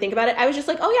down and really think about it. I was just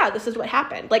like, oh yeah, this is what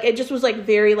happened. Like it just was like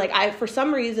very like, for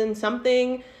some reason,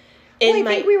 something... I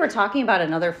think we were talking about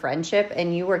another friendship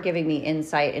and you were giving me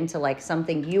insight into like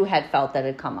something you had felt that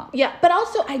had come up. Yeah, but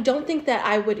also I don't think that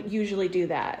I would usually do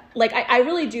that. Like I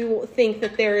really do think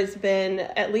that there has been,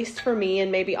 at least for me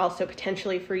and maybe also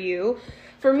potentially for you,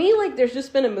 for me, like there's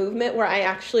just been a movement where I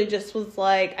actually just was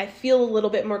like, I feel a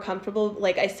little bit more comfortable.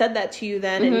 Like I said that to you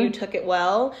then and you took it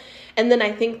well. And then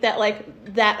I think that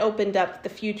like that opened up the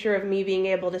future of me being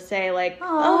able to say like,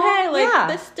 hey, like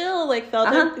this still like felt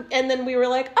and then we were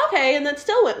like, okay, and that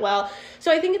still went well.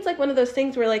 So I think it's like one of those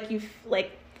things where like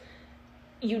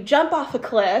you jump off a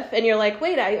cliff and you're like,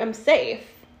 wait, I'm safe.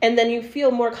 And then you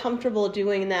feel more comfortable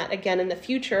doing that again in the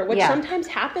future, which sometimes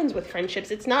happens with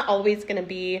friendships. It's not always going to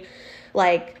be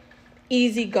like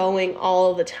easygoing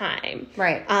all the time.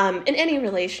 Right. In any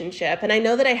relationship. And I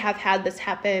know that I have had this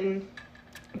happen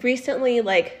recently,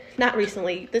 like not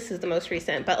recently, this is the most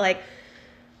recent, but like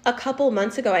a couple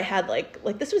months ago, I had like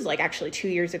this was like actually 2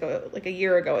 years ago, like a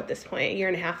year ago at this point, a year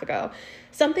and a half ago,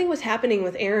 something was happening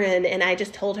with Erin, and I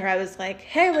just told her, I was like,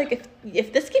 hey, like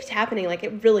if this keeps happening, like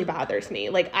it really bothers me.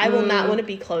 Like I will not want to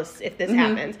be close if this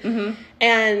happens.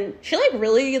 And she like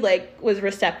really like was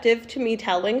receptive to me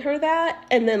telling her that,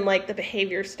 and then like the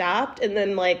behavior stopped, and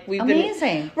then like we've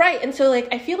been right. And so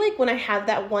like I feel like when I have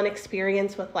that one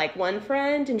experience with like one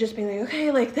friend and just being like,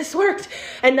 okay, like this worked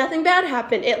and nothing bad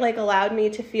happened, it like allowed me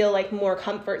to feel like more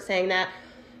comfort saying that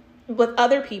with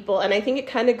other people. And I think it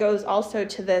kind of goes also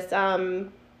to this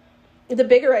the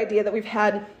bigger idea that we've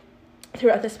had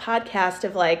throughout this podcast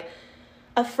of like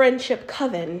a friendship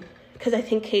coven, because I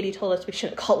think Katie told us we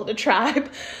shouldn't call it a tribe.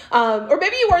 Or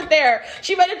maybe you weren't there.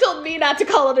 She might have told me not to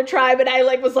call it a tribe, and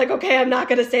I was like, okay, I'm not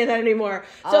going to say that anymore.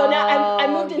 So now I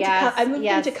moved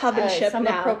into covenship some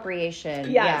now.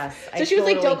 Appropriation. Yes. So she was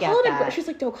like, don't call it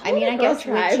a girl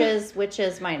tribe.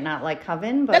 Witches might not like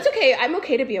coven, but that's okay. I'm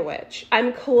okay to be a witch.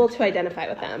 I'm cool to identify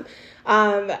with them.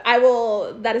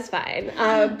 That is fine.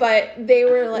 But they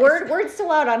were like, word's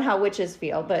still out on how witches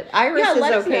feel, but Iris is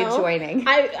okay joining.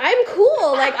 I'm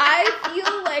cool. Like, I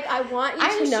feel like I want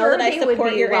you to know that I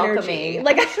support your energy.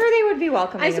 Like, I'm sure they would be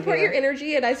welcoming. I support your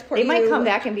energy, and I support you. They might come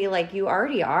back and be like, you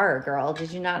already are, girl.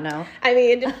 Did you not know? I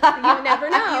mean, you never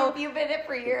know. You've been it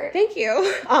for years. Thank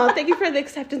you. Thank you for the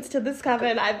acceptance to this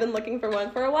coven. I've been looking for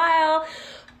one for a while.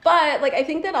 But, I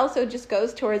think that also just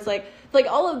goes towards,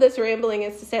 all of this rambling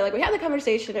is to say, we had the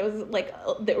conversation. It was,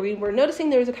 that we were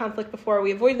noticing there was a conflict before.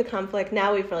 We avoided the conflict.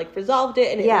 Now we've, resolved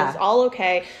it, and it was all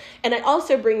okay. And I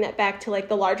also bring that back to,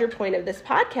 the larger point of this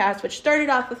podcast, which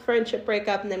started off with friendship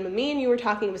breakup, and then when me and you were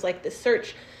talking, it was, this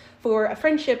search for a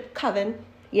friendship coven.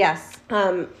 Yes.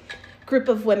 Group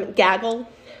of women, gaggle,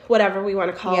 whatever we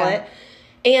want to call it.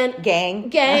 And gang.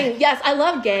 Yes, I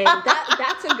love gang.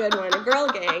 That's a good one. A girl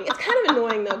gang. It's kind of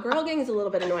annoying though. Girl gang is a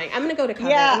little bit annoying. I'm gonna go to coven.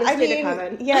 Yeah, I'm gonna stay to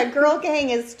coven. Yeah, girl gang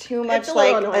is too much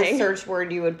like a search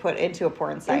word you would put into a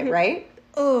porn site, right?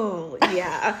 Oh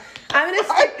yeah. I'm gonna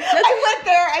stick. I went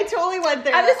there. I totally went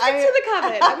there. I'm gonna stick to the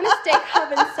coven. I'm gonna stay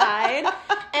coven side.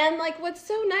 And what's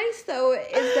so nice though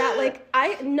is that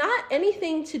I not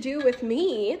anything to do with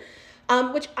me.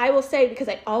 Which I will say, because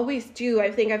I always do, I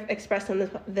think I've expressed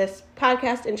on this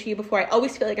podcast and to you before, I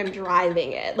always feel like I'm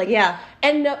driving it.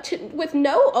 And with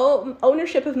no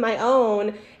ownership of my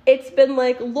own, it's been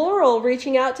Laurel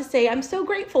reaching out to say, I'm so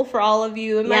grateful for all of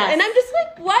you. And I'm just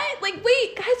what?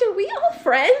 Wait, guys, are we all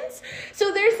friends?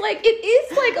 So there's it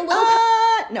is a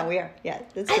little... no, we are. Yeah,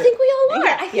 that's true. I think we all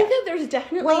are. I think that there's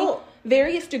definitely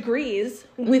various degrees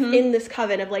within this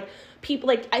coven of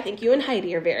people I think you and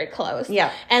Heidi are very close.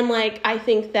 Yeah. And I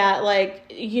think that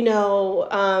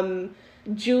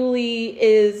Julie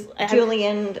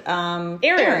and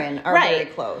Aaron are very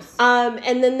close.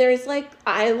 And then there's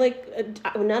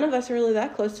none of us are really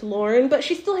that close to Lauren, but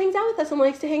she still hangs out with us and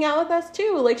likes to hang out with us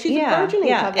too. She's a burgeoning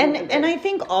coven member. And I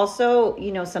think also,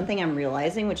 something I'm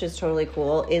realizing, which is totally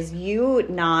cool, is you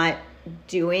not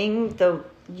doing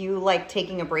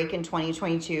taking a break in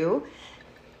 2022.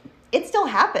 It still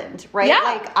happened, right?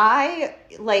 Yeah. I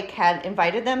had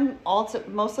invited them all to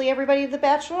mostly everybody to the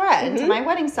Bachelorette and to my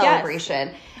wedding celebration.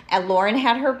 Yes. And Lauren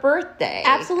had her birthday.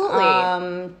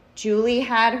 Absolutely. Julie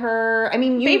had her. I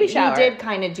mean, baby shower. You did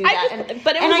kind of do that,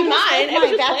 but it was mine. It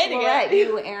was just Bachelorette.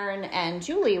 You, Aaron, and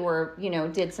Julie were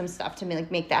did some stuff to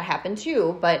make that happen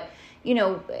too, but.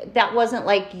 That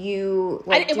wasn't you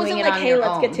it wasn't hey,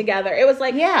 let's get together. It was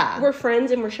we're friends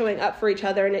and we're showing up for each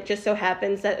other, and it just so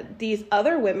happens that these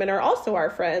other women are also our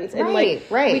friends. And right.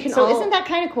 We can isn't that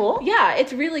kind of cool? Yeah,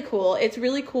 it's really cool. It's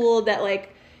really cool that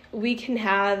we can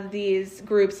have these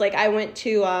groups. I went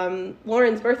to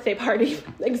Lauren's birthday party,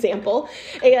 example,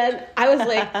 and I was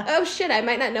oh shit, I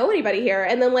might not know anybody here.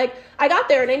 And then I got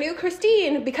there and I knew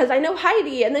Christine because I know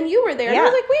Heidi, and then you were there. Yeah. And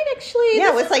I was wait, actually,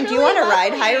 yeah, it's really do you want to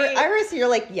ride, Iris?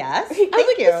 You're yes, thank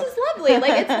you. This is lovely.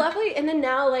 It's lovely. And then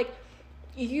now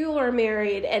you are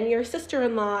married and your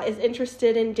sister-in-law is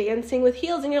interested in dancing with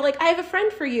heels, and you're I have a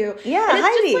friend for you. Yeah, and it's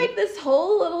Heidi. Just this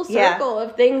whole little circle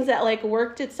of things that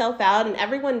worked itself out, and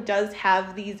everyone does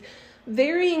have these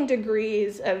varying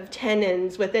degrees of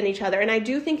tenons within each other. And I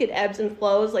do think it ebbs and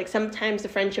flows. Sometimes the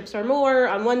friendships are more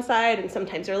on one side and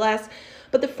sometimes they're less.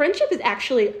 But the friendship is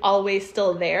actually always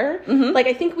still there. Mm-hmm.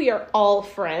 I think we are all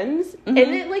friends. Mm-hmm.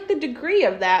 And it, the degree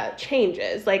of that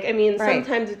changes.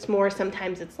 Sometimes it's more,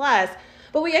 sometimes it's less.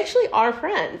 But we actually are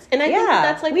friends. And I think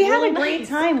that's we really had a great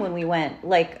time when we went.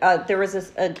 There was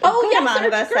a good amount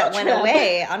of us that went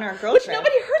away on our girl trip. Which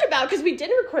nobody heard about because we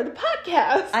didn't record the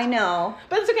podcast. I know.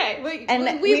 But it's okay.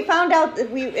 We found out,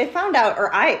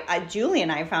 Julie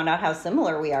and I found out how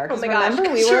similar we are. Oh my gosh.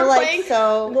 Remember, we were playing,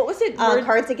 so. What was it?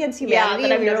 Cards Against Humanity.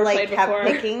 Yeah, we were kept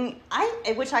picking.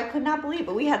 Which I could not believe,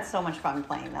 but we had so much fun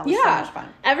playing. That was so much fun.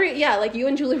 You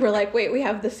and Julie were wait, we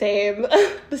have the same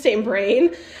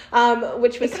brain.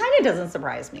 Which was it kind of doesn't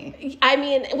surprise me. I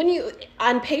mean, when you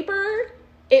on paper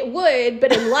it would,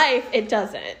 but in life it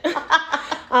doesn't.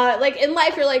 In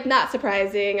life you're not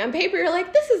surprising. On paper you're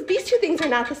these two things are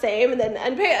not the same, and then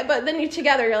but then you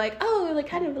together you're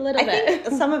kind of a little bit. I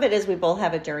think some of it is we both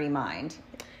have a dirty mind.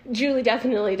 Julie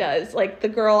definitely does. The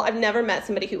girl, I've never met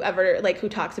somebody who ever who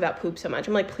talks about poop so much.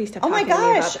 I'm please stop. Oh my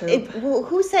gosh! About poop.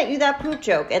 Who sent you that poop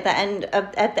joke at the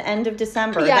end of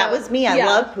December? Yeah, that was me. I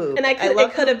love poop. And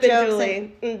it could have been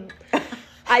Julie.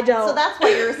 I don't. So that's why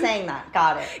you were saying that.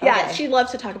 Got it. Yeah, Okay. she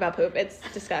loves to talk about poop. It's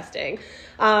disgusting.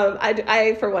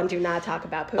 I for one, do not talk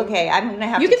about poop. Okay, I'm going to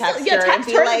have You to can text still- yeah, her text and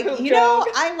be her the like, poop you know,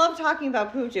 joke. I love talking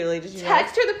about poop, Julie. Did you know?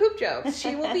 Text her the poop jokes.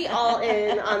 She will be all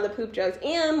in on the poop jokes.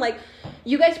 And, like,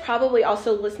 you guys probably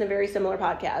also listen to very similar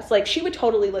podcasts. Like, she would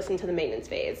totally listen to the maintenance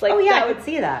phase. Like, Oh, yeah, that I would could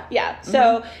see that. Yeah.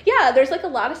 So, yeah, there's, like, a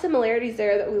lot of similarities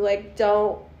there that we, like,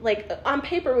 don't, like, on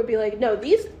paper would be like, no,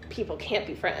 these people can't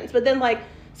be friends. But then, like,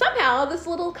 somehow this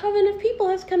little coven of people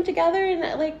has come together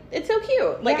and, like, it's so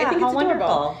cute. Like, Yeah, I think how it's adorable.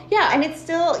 wonderful. Yeah. And it's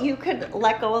still, you could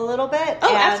let go a little bit. Oh,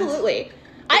 and absolutely.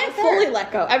 I have fully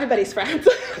let go. Everybody's friends.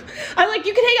 I'm like,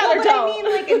 you can hang out No, or but don't. I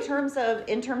mean, like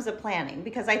in terms of planning,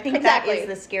 because I think Exactly. that is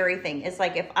the scary thing. It's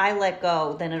like if I let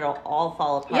go, then it'll all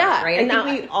fall apart. Yeah, right. and I now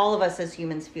think all of us as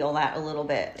humans feel that a little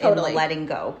bit in Totally. the letting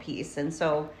go piece, and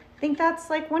so I think that's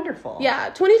like wonderful. Yeah,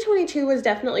 2022 was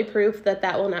definitely proof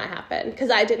that will not happen because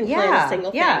I didn't plan Yeah, a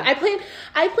single thing. yeah.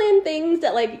 I planned things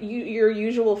that like your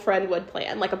usual friend would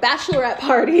plan, like a bachelorette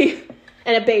party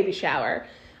and a baby shower.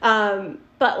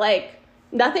 But like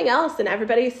nothing else, and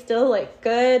everybody's still like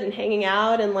good and hanging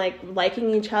out and like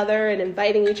liking each other and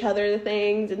inviting each other to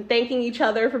things and thanking each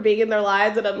other for being in their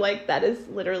lives. And I'm like, that is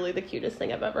literally the cutest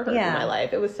thing I've ever heard in my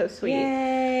life. It was so sweet.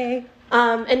 Yay.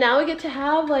 And now we get to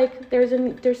have like there's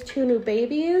 2 new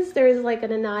babies. There's like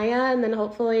an Anaya, and then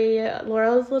hopefully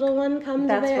Laurel's little one comes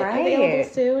That's right. available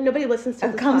soon. Nobody listens to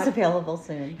It this comes pod. available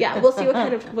soon. Yeah, we'll see what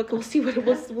kind of we'll see what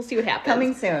happens.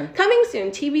 Coming soon. Coming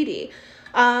soon, TBD.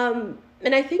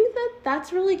 And I think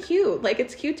that's really cute. Like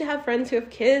it's cute to have friends who have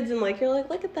kids, and like you're like,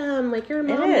 look at them, like you're a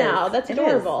mom now. That's It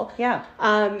adorable. is. Yeah.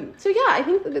 So yeah, I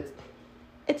think that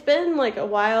it's been like a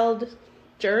wild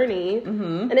journey,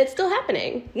 and it's still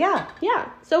happening. Yeah. Yeah.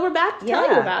 So we're back to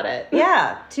telling you about it.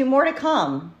 Yeah. 2 more to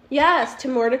come. Yes, to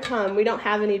more to come. We don't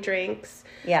have any drinks.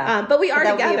 Yeah. But we are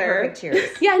that would be a together. perfect cheers.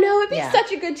 Yeah, I know. It'd be Yeah.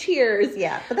 such a good cheers.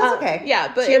 Yeah, but that's okay.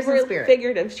 Yeah, but Cheers in we're spirit.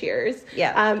 figurative cheers.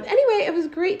 Yeah. Anyway, it was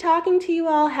great talking to you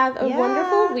all. Have a Yeah.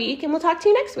 wonderful week, and we'll talk to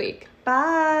you next week.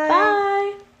 Bye.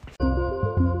 Bye.